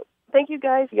 Well, thank you,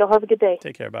 guys. Y'all have a good day.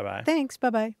 Take care. Bye-bye. Thanks.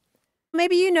 Bye-bye.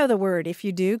 Maybe you know the word. If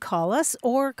you do, call us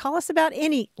or call us about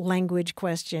any language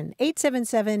question.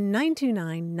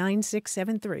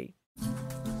 877-929-9673.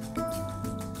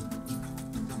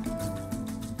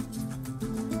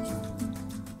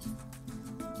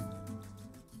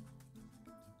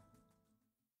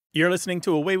 You're listening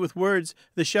to Away with Words,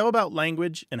 the show about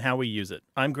language and how we use it.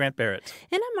 I'm Grant Barrett.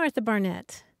 And I'm Martha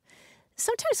Barnett.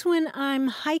 Sometimes when I'm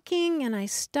hiking and I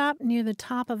stop near the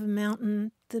top of a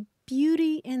mountain, the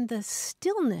beauty and the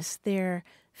stillness there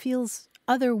feels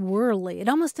otherworldly. It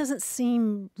almost doesn't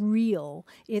seem real.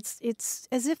 It's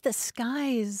as if the sky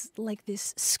is like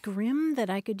this scrim that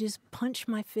I could just punch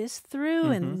my fist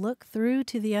through and look through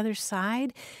to the other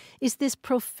side. It's this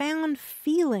profound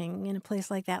feeling in a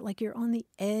place like that, like you're on the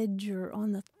edge or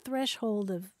on the threshold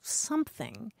of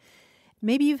something.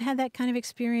 Maybe you've had that kind of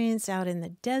experience out in the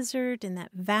desert, in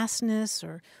that vastness,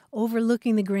 or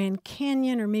overlooking the Grand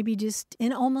Canyon, or maybe just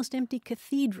an almost empty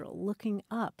cathedral looking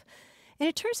up. And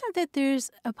it turns out that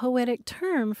there's a poetic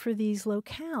term for these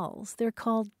locales. They're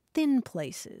called thin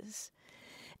places.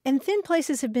 And thin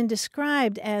places have been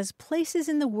described as places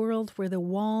in the world where the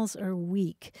walls are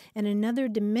weak and another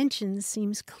dimension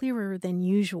seems clearer than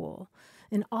usual.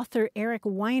 And author Eric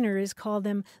Weiner has called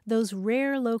them those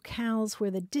rare locales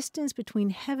where the distance between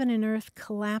heaven and earth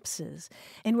collapses,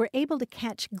 and we're able to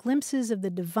catch glimpses of the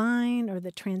divine or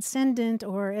the transcendent,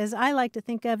 or as I like to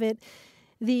think of it,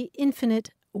 the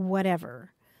infinite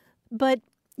whatever. But,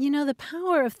 the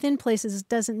power of thin places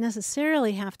doesn't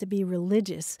necessarily have to be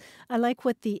religious. I like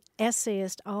what the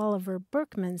essayist Oliver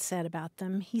Berkman said about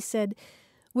them. He said,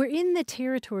 "We're in the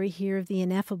territory here of the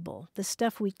ineffable, the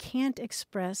stuff we can't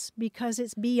express because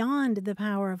it's beyond the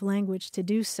power of language to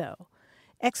do so.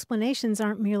 Explanations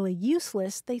aren't merely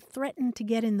useless, they threaten to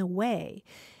get in the way.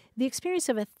 The experience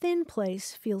of a thin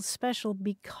place feels special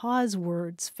because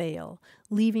words fail,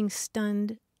 leaving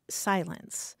stunned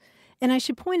silence." And I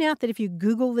should point out that if you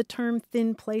Google the term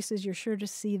thin places, you're sure to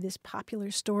see this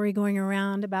popular story going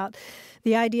around about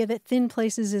the idea that thin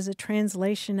places is a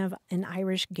translation of an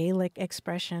Irish Gaelic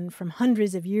expression from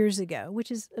hundreds of years ago,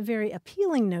 which is a very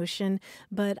appealing notion,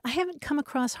 but I haven't come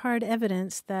across hard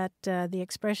evidence that the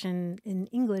expression in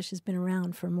English has been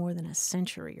around for more than a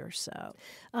century or so.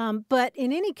 But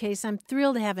in any case, I'm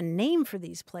thrilled to have a name for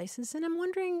these places, and I'm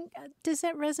wondering, does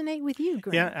that resonate with you,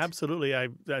 Grant? Yeah, absolutely.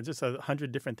 Just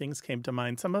 100 different things came to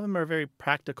mind. Some of them are very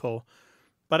practical,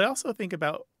 but I also think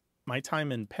about my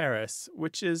time in Paris,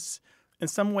 which is in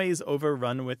some ways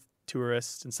overrun with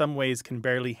tourists, in some ways can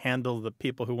barely handle the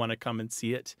people who want to come and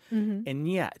see it. And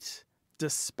yet,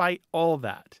 despite all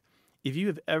that, if you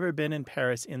have ever been in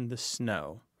Paris in the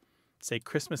snow, say,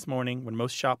 Christmas morning when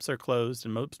most shops are closed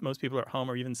and most people are at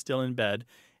home or even still in bed,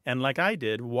 and like I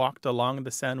did, walked along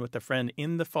the Seine with a friend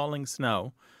in the falling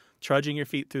snow, trudging your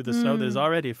feet through the snow that has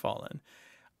already fallen.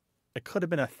 It could have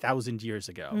been 1,000 years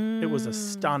ago. It was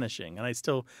astonishing. And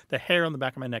the hair on the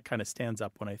back of my neck kind of stands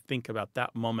up when I think about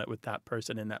that moment with that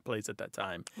person in that place at that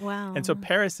time. Wow. And so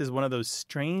Paris is one of those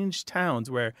strange towns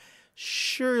where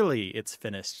surely it's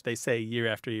finished. They say year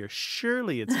after year,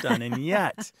 surely it's done. And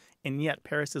yet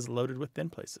Paris is loaded with thin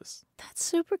places. That's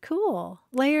super cool.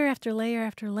 Layer after layer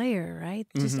after layer, right?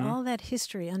 Just all that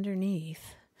history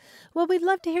underneath. Well, we'd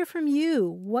love to hear from you.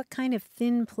 What kind of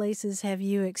thin places have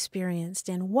you experienced,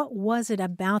 and what was it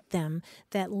about them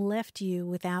that left you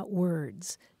without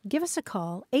words? Give us a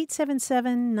call,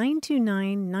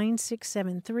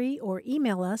 877-929-9673, or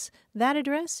email us. That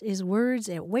address is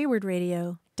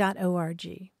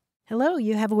words@waywardradio.org. Hello,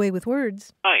 you have a way with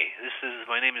words. Hi,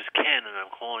 my name is Ken, and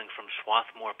I'm calling from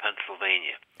Swarthmore,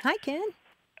 Pennsylvania. Hi, Ken.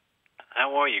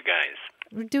 How are you guys?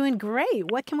 We're doing great.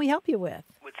 What can we help you with?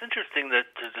 It's interesting to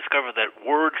discover that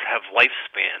words have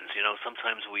lifespans. You know,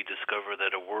 sometimes we discover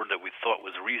that a word that we thought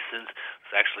was recent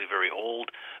is actually very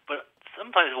old, but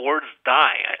sometimes words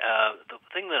die. The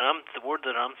word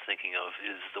that I'm thinking of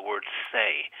is the word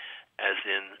say, as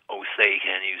in, oh, say,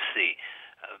 can you see?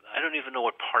 I don't even know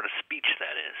what part of speech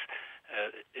that is.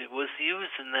 It was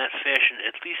used in that fashion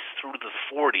at least through the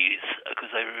 40s,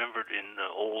 because I remembered in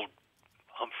old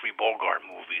Humphrey Bogart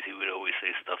movies, he would always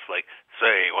say stuff like,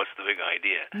 say, what's the big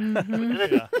idea? But then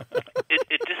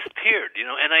it disappeared, you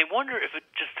know, and I wonder if it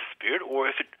just disappeared or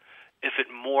if it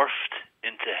morphed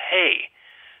into hey.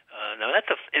 Now, that's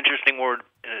an interesting word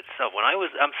in itself.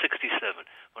 I'm 67.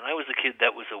 When I was a kid,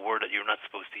 that was a word that you're not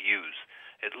supposed to use.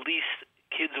 At least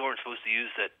kids weren't supposed to use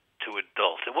that to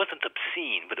adults. It wasn't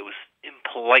obscene, but it was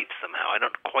impolite somehow. I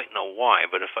don't quite know why,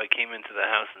 but if I came into the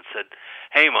house and said,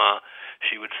 hey, Ma,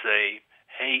 she would say,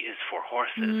 hay is for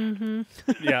horses.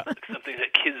 Yeah. It's something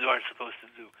that kids aren't supposed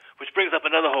to do. Which brings up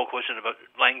another whole question about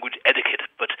language etiquette.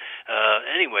 But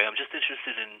anyway, I'm just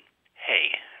interested in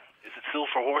hay. Is it still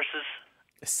for horses?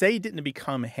 Say didn't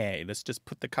become hay. Let's just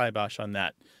put the kibosh on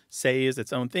that. Say is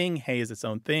its own thing, hay is its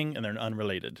own thing, and they're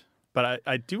unrelated. But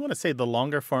I do want to say the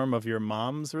longer form of your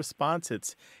mom's response,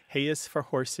 it's hay is for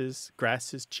horses,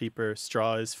 grass is cheaper,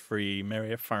 straw is free,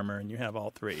 marry a farmer, and you have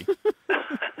all three.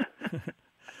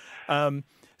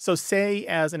 So say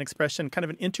as an expression, kind of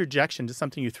an interjection to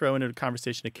something you throw into a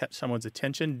conversation to catch someone's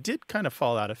attention, did kind of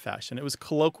fall out of fashion. It was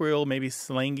colloquial, maybe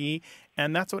slangy,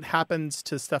 and that's what happens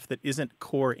to stuff that isn't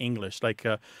core English, like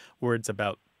words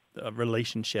about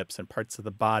relationships and parts of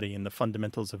the body and the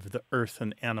fundamentals of the earth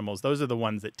and animals. Those are the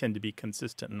ones that tend to be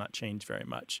consistent and not change very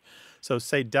much. So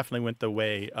say definitely went the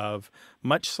way of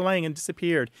much slang and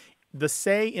disappeared. The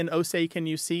say in "Oh, say, can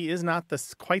you see" is not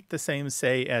quite the same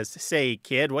say as "Say,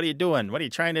 kid, what are you doing? What are you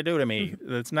trying to do to me?"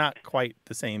 It's not quite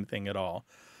the same thing at all.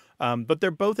 But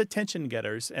they're both attention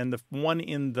getters, and the one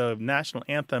in the national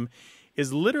anthem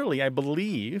is literally, I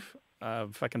believe,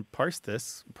 if I can parse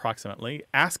this approximately,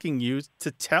 asking you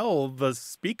to tell the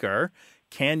speaker,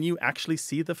 can you actually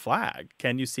see the flag?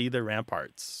 Can you see the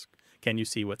ramparts? Can you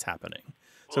see what's happening?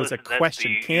 So it's a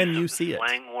question, can you see it?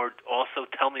 Slang word, also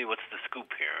tell me what's the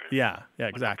scoop here. Yeah,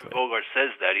 exactly. When Bogart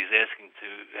says that, he's asking to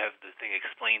have the thing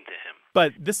explained to him.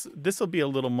 But this will be a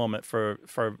little moment for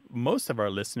most of our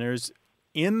listeners.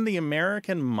 In the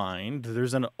American mind,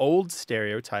 there's an old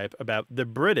stereotype about the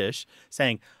British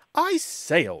saying, I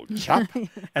say, old chap.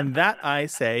 And that I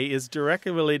say is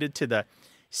directly related to the,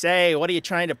 say, what are you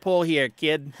trying to pull here,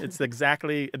 kid?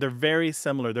 They're very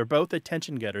similar. They're both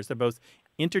attention getters. They're both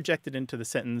interjected into the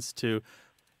sentence to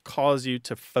cause you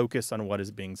to focus on what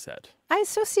is being said. I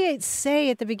associate say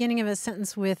at the beginning of a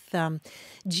sentence with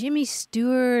Jimmy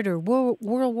Stewart or World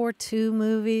War II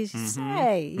movies.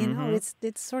 Say, you know,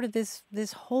 it's sort of this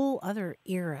whole other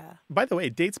era. By the way,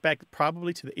 it dates back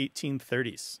probably to the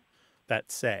 1830s, that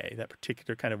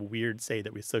particular kind of weird say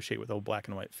that we associate with old black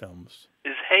and white films.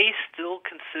 Is hay still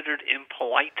considered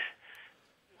impolite?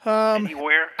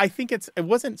 Anywhere? I think it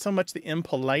wasn't so much the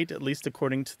impolite, at least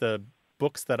according to the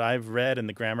books that I've read and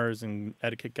the grammars and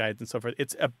etiquette guides and so forth.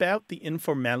 It's about the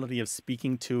informality of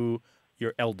speaking to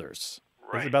your elders.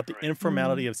 It's about the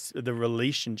informality of the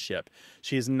relationship.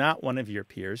 She is not one of your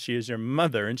peers. She is your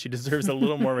mother, and she deserves a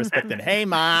little more respect than, hey,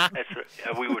 Ma. That's right.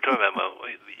 We were talking about,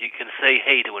 you can say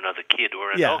hey to another kid,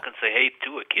 or an adult can say hey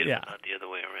to a kid, but not the other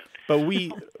way around.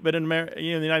 But in America,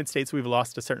 in the United States, we've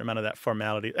lost a certain amount of that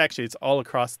formality. Actually, it's all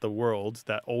across the world,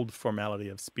 that old formality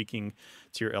of speaking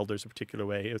to your elders a particular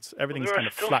way. Everything's kind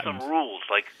of flattened. There are still some rules,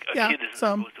 like a kid isn't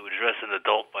supposed to address an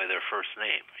adult by their first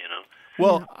name, you know.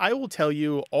 Well, I will tell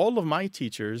you, all of my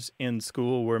teachers in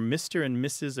school were Mr. and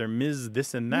Mrs. or Ms.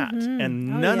 this and that.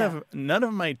 And none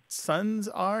of my sons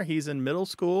are. He's in middle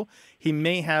school. He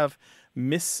may have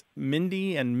Miss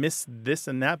Mindy and Miss this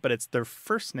and that, but it's their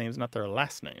first names, not their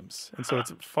last names. And so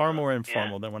it's far more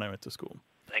informal than when I went to school.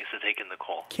 Thanks for taking the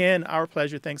call. Ken, our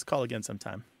pleasure. Thanks. Call again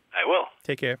sometime. I will.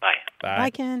 Take care. Bye. Bye.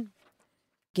 Bye, Ken.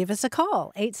 Give us a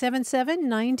call,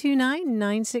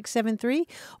 877-929-9673,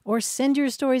 or send your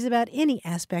stories about any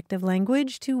aspect of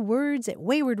language to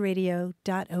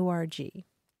words@waywardradio.org.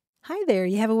 Hi there,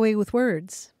 you have a way with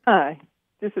words. Hi,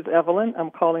 this is Evelyn. I'm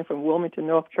calling from Wilmington,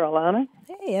 North Carolina.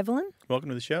 Hey, Evelyn. Welcome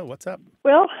to the show. What's up?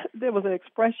 Well, there was an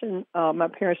expression my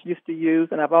parents used to use,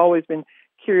 and I've always been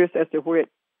curious as to where it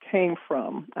came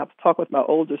from. I was talking with my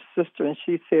older sister, and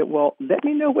she said, well, let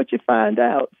me know what you find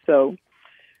out. So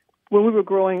when we were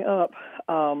growing up,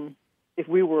 if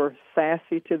we were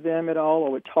sassy to them at all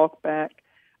or would talk back,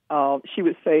 she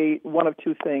would say one of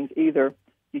two things. Either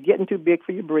you're getting too big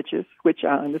for your britches, which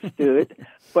I understood,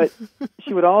 but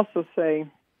she would also say,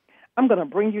 I'm going to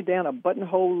bring you down a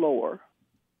buttonhole lower.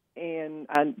 And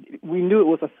we knew it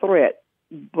was a threat,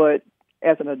 but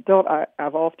as an adult,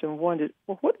 I've often wondered,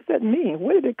 well, what does that mean?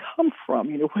 Where did it come from?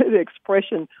 You know, where did the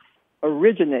expression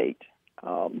originate?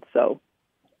 So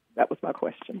that was my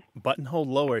question. Buttonhole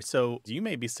lower. So you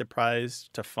may be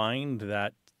surprised to find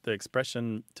that the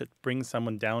expression to bring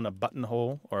someone down a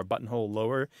buttonhole or a buttonhole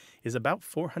lower is about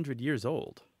 400 years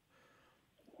old.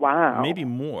 Wow. Maybe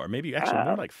more. Maybe actually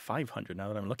more like 500 now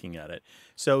that I'm looking at it.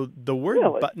 So the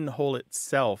word buttonhole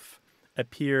itself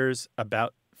appears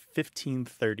about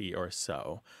 1530 or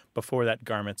so. Before that,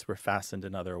 garments were fastened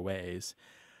in other ways.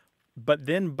 But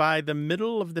then by the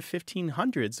middle of the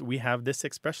 1500s, we have this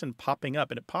expression popping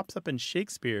up, and it pops up in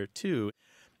Shakespeare too.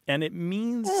 And it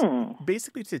means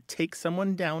basically to take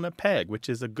someone down a peg, which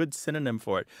is a good synonym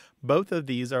for it. Both of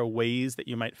these are ways that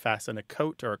you might fasten a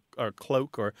coat or a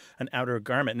cloak or an outer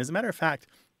garment. And as a matter of fact,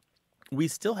 we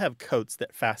still have coats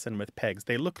that fasten with pegs.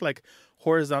 They look like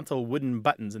horizontal wooden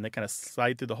buttons, and they kind of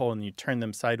slide through the hole, and you turn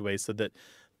them sideways so that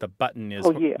the button is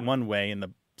one way and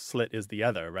the slit is the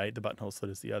other, right? The buttonhole slit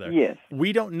is the other. Yes.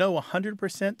 We don't know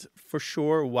 100% for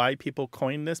sure why people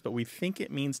coined this, but we think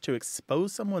it means to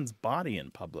expose someone's body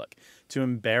in public, to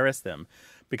embarrass them,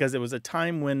 because it was a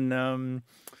time when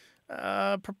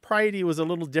propriety was a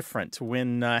little different,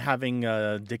 when having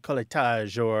a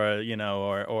décolletage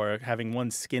or having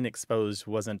one's skin exposed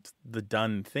wasn't the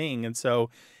done thing. And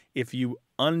so if you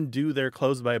undo their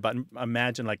clothes by a button,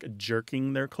 imagine like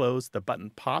jerking their clothes, the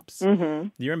button pops,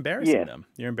 you're embarrassing them.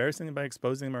 You're embarrassing them by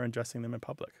exposing them or undressing them in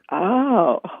public.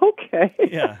 Oh, okay.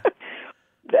 Yeah.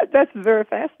 That's very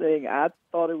fascinating. I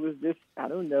thought it was just, I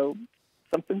don't know,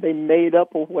 something they made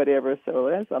up or whatever. So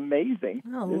that's amazing.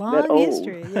 Oh, long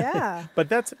history, yeah. But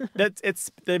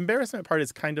it's the embarrassment part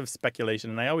is kind of speculation,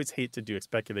 and I always hate to do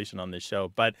speculation on this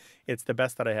show, but it's the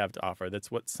best that I have to offer.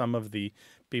 That's what some of the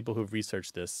people who've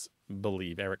researched this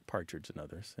believe, Eric Partridge and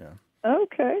others. Yeah.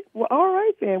 Okay. Well, all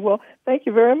right then. Well, thank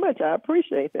you very much. I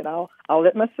appreciate it. I'll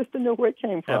let my sister know where it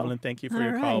came from. Evelyn, thank you for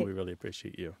your call. We really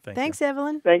appreciate you. Thanks,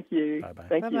 Evelyn. Thank you. Bye-bye.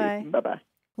 Thank you. Bye-bye.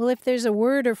 Well, if there's a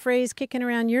word or phrase kicking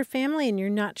around your family and you're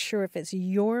not sure if it's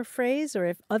your phrase or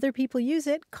if other people use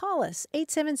it, call us,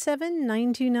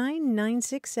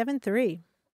 877-929-9673.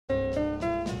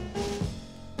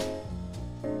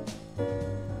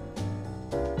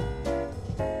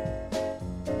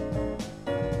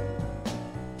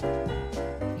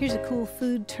 Here's a cool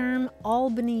food term,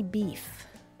 Albany beef.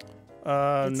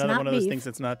 Another one of those things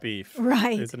that's not beef.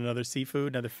 Right. Is it another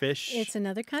seafood, another fish? It's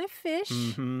another kind of fish.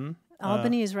 Mm-hmm.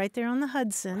 Albany is right there on the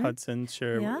Hudson. Hudson,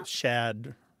 sure. Yeah.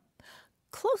 Shad.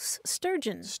 Close,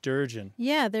 sturgeon. Sturgeon.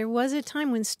 Yeah, there was a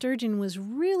time when sturgeon was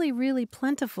really, really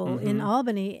plentiful in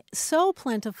Albany. So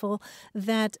plentiful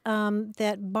that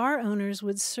that bar owners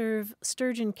would serve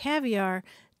sturgeon caviar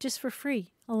just for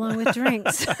free, along with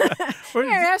drinks. Here,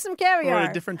 have some caviar. We're at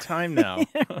a different time now.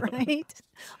 Right?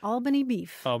 Albany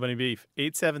beef. Albany beef.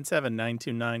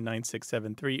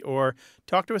 877-929-9673. Or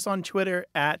talk to us on Twitter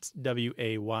at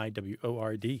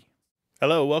WAYWORD.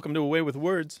 Hello, welcome to Away with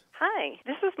Words. Hi,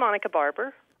 this is Monica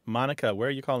Barber. Monica, where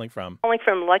are you calling from? Calling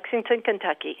from Lexington,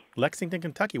 Kentucky. Lexington,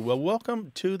 Kentucky. Well,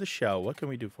 welcome to the show. What can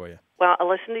we do for you? Well, I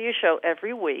listen to your show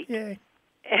every week. Yay.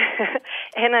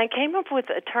 And I came up with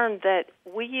a term that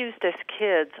we used as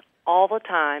kids all the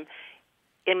time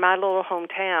in my little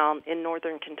hometown in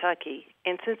northern Kentucky.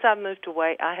 And since I've moved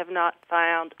away, I have not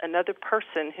found another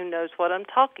person who knows what I'm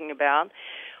talking about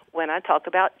when I talk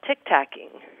about tick-tacking.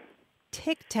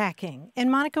 Tick-tacking.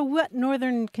 And Monica, what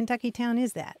northern Kentucky town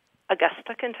is that?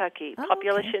 Augusta, Kentucky. Oh,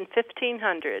 Population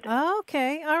 1,500.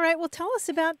 Okay. All right. Well, tell us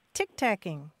about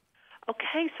tick-tacking.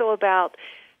 Okay, so about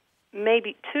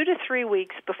maybe 2 to 3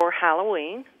 weeks before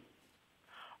Halloween,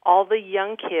 all the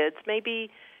young kids, maybe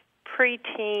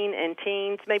preteen and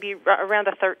teens, maybe around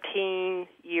 13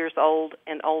 years old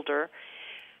and older,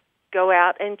 go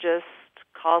out and just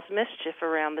cause mischief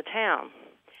around the town.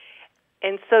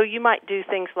 And so you might do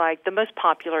things like the most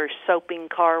popular is soaping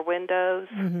car windows,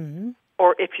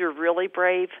 or if you're really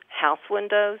brave, house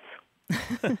windows.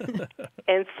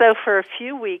 And so for a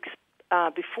few weeks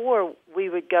before, we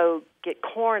would go get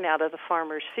corn out of the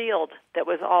farmer's field that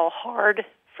was all hard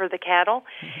for the cattle,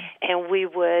 and we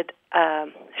would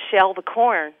shell the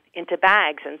corn into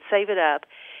bags and save it up.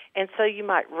 And so you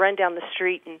might run down the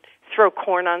street and throw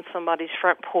corn on somebody's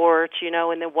front porch,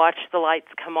 and then watch the lights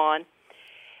come on.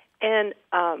 And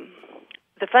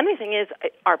the funny thing is,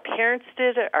 our parents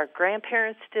did it, our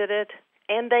grandparents did it,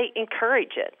 and they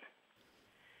encourage it.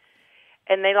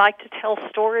 And they like to tell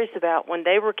stories about when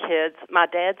they were kids. My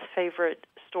dad's favorite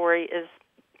story is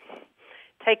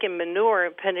taking manure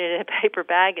and putting it in a paper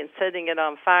bag and setting it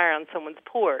on fire on someone's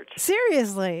porch.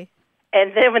 Seriously?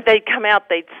 And then when they'd come out,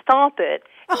 they'd stomp it.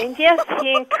 And yes,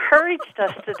 he encouraged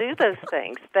us to do those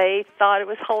things. They thought it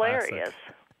was hilarious.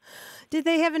 Classic. Did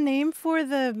they have a name for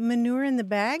the manure in the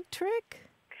bag trick?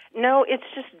 No, it's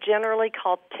just generally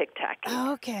called tick-tacking.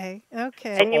 Okay.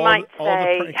 And you might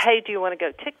say, hey, do you want to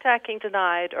go tick-tacking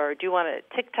tonight? Or do you want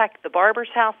to tick-tack the barber's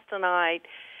house tonight?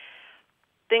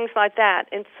 Things like that.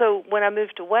 And so when I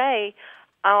moved away,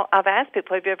 I've asked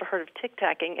people, have you ever heard of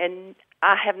tick-tacking? And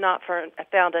I have not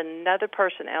found another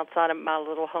person outside of my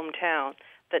little hometown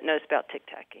that knows about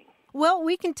tick-tacking. Well,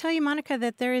 we can tell you, Monica,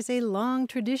 that there is a long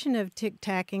tradition of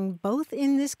tick-tacking, both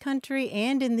in this country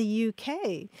and in the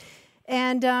UK.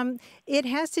 And it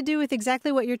has to do with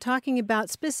exactly what you're talking about,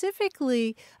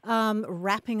 specifically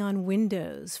rapping on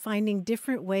windows, finding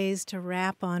different ways to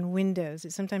rap on windows.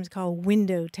 It's sometimes called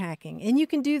window tacking. And you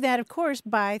can do that, of course,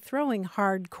 by throwing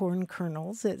hard corn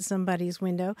kernels at somebody's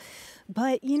window.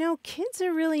 But, kids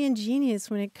are really ingenious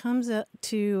when it comes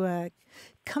to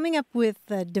coming up with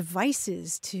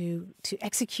devices to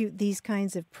execute these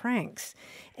kinds of pranks.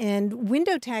 And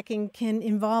window tacking can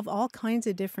involve all kinds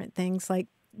of different things, like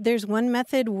there's one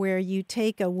method where you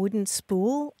take a wooden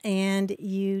spool and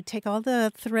you take all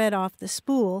the thread off the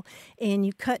spool and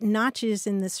you cut notches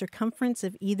in the circumference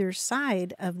of either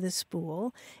side of the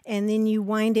spool, and then you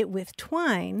wind it with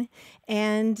twine,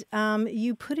 and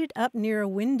you put it up near a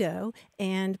window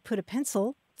and put a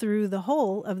pencil through the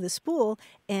hole of the spool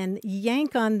and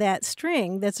yank on that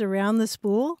string that's around the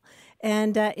spool,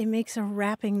 and it makes a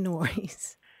rapping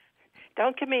noise.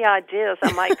 Don't give me ideas.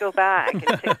 I might go back and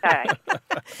tick-tack.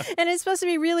 And it's supposed to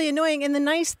be really annoying. And the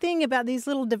nice thing about these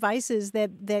little devices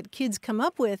that kids come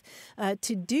up with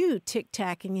to do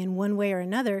tick-tacking in one way or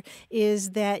another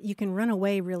is that you can run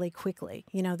away really quickly.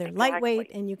 They're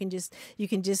lightweight, and you can just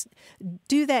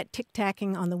do that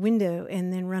tick-tacking on the window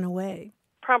and then run away.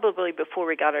 Probably before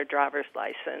we got our driver's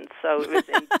license. So it was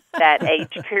in that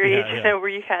age period, where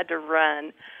you had to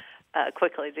run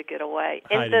quickly to get away.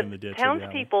 And the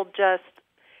townspeople just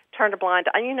turned a blind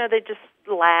eye. They just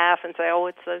laugh and say, oh,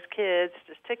 it's those kids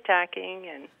just tick-tacking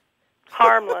and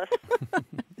harmless.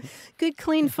 Good,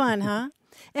 clean fun, huh?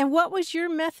 And what was your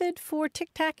method for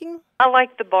tick-tacking? I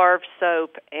like the bar of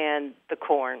soap and the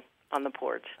corn on the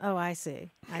porch. Oh, I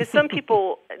see. Because some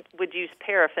people would use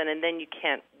paraffin, and then you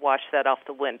can't wash that off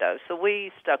the window. So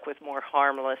we stuck with more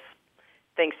harmless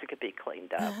things that could be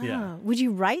cleaned up. Oh. Yeah. Would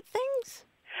you write things?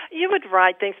 You would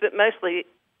write things, but mostly,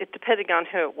 depending on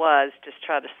who it was, just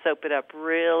try to soap it up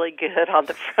really good on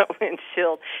the front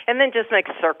windshield, and then just make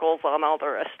circles on all the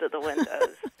rest of the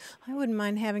windows. I wouldn't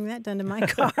mind having that done to my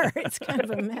car. It's kind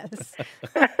of a mess.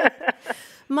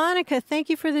 Monica, thank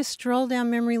you for this stroll down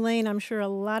memory lane. I'm sure a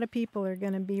lot of people are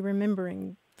going to be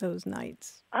remembering those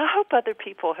nights. I hope other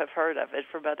people have heard of it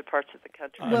from other parts of the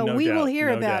country. Well, we will hear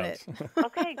about it.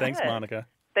 Okay, Thanks, good. Monica.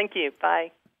 Thank you.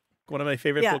 Bye. One of my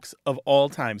favorite books of all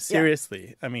time,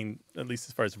 seriously, I mean, at least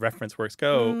as far as reference works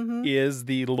go, is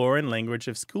The Lore and Language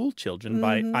of School Children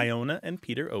by Iona and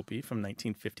Peter Opie from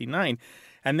 1959.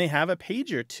 And they have a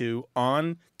page or two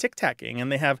on tick-tacking,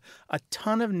 and they have a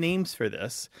ton of names for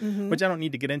this, which I don't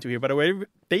need to get into here, but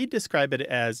they describe it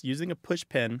as using a push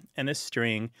pin and a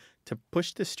string to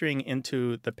push the string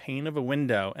into the pane of a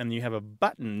window, and you have a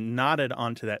button knotted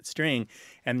onto that string,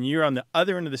 and you're on the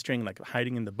other end of the string, like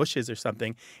hiding in the bushes or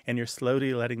something, and you're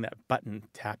slowly letting that button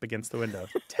tap against the window.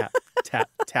 Tap, tap,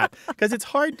 tap. Because it's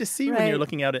hard to see when you're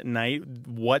looking out at night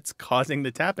what's causing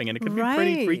the tapping. And it can be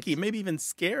pretty freaky, maybe even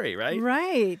scary, right?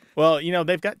 Right. Well,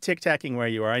 they've got tick-tacking where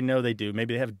you are. I know they do.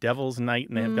 Maybe they have Devil's Night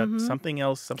and they've got something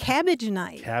else. Cabbage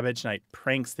Night. Cabbage Night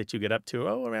pranks that you get up to,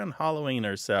 around Halloween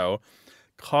or so.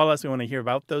 Call us. We want to hear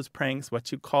about those pranks,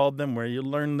 what you called them, where you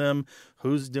learned them,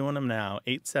 who's doing them now.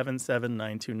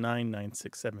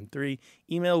 877-929-9673.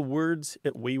 Email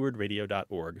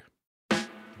words@waywardradio.org.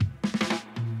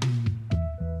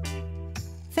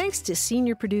 Thanks to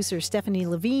senior producer Stephanie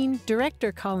Levine,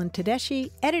 director Colin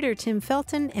Tedeschi, editor Tim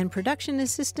Felton, and production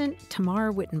assistant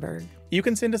Tamar Wittenberg. You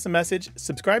can send us a message,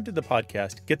 subscribe to the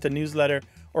podcast, get the newsletter,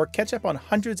 or catch up on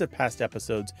hundreds of past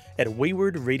episodes at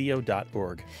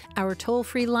waywardradio.org. Our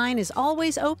toll-free line is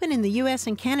always open in the U.S.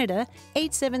 and Canada,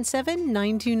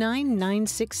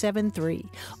 877-929-9673.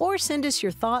 Or send us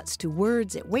your thoughts to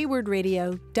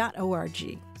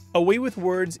words@waywardradio.org. A Way with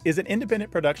Words is an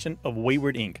independent production of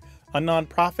Wayward Inc., a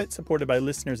nonprofit supported by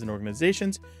listeners and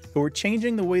organizations who are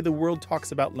changing the way the world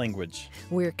talks about language.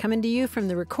 We're coming to you from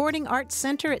the Recording Arts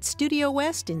Center at Studio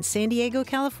West in San Diego,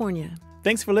 California.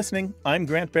 Thanks for listening. I'm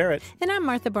Grant Barrett. And I'm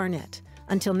Martha Barnett.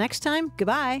 Until next time,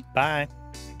 goodbye. Bye.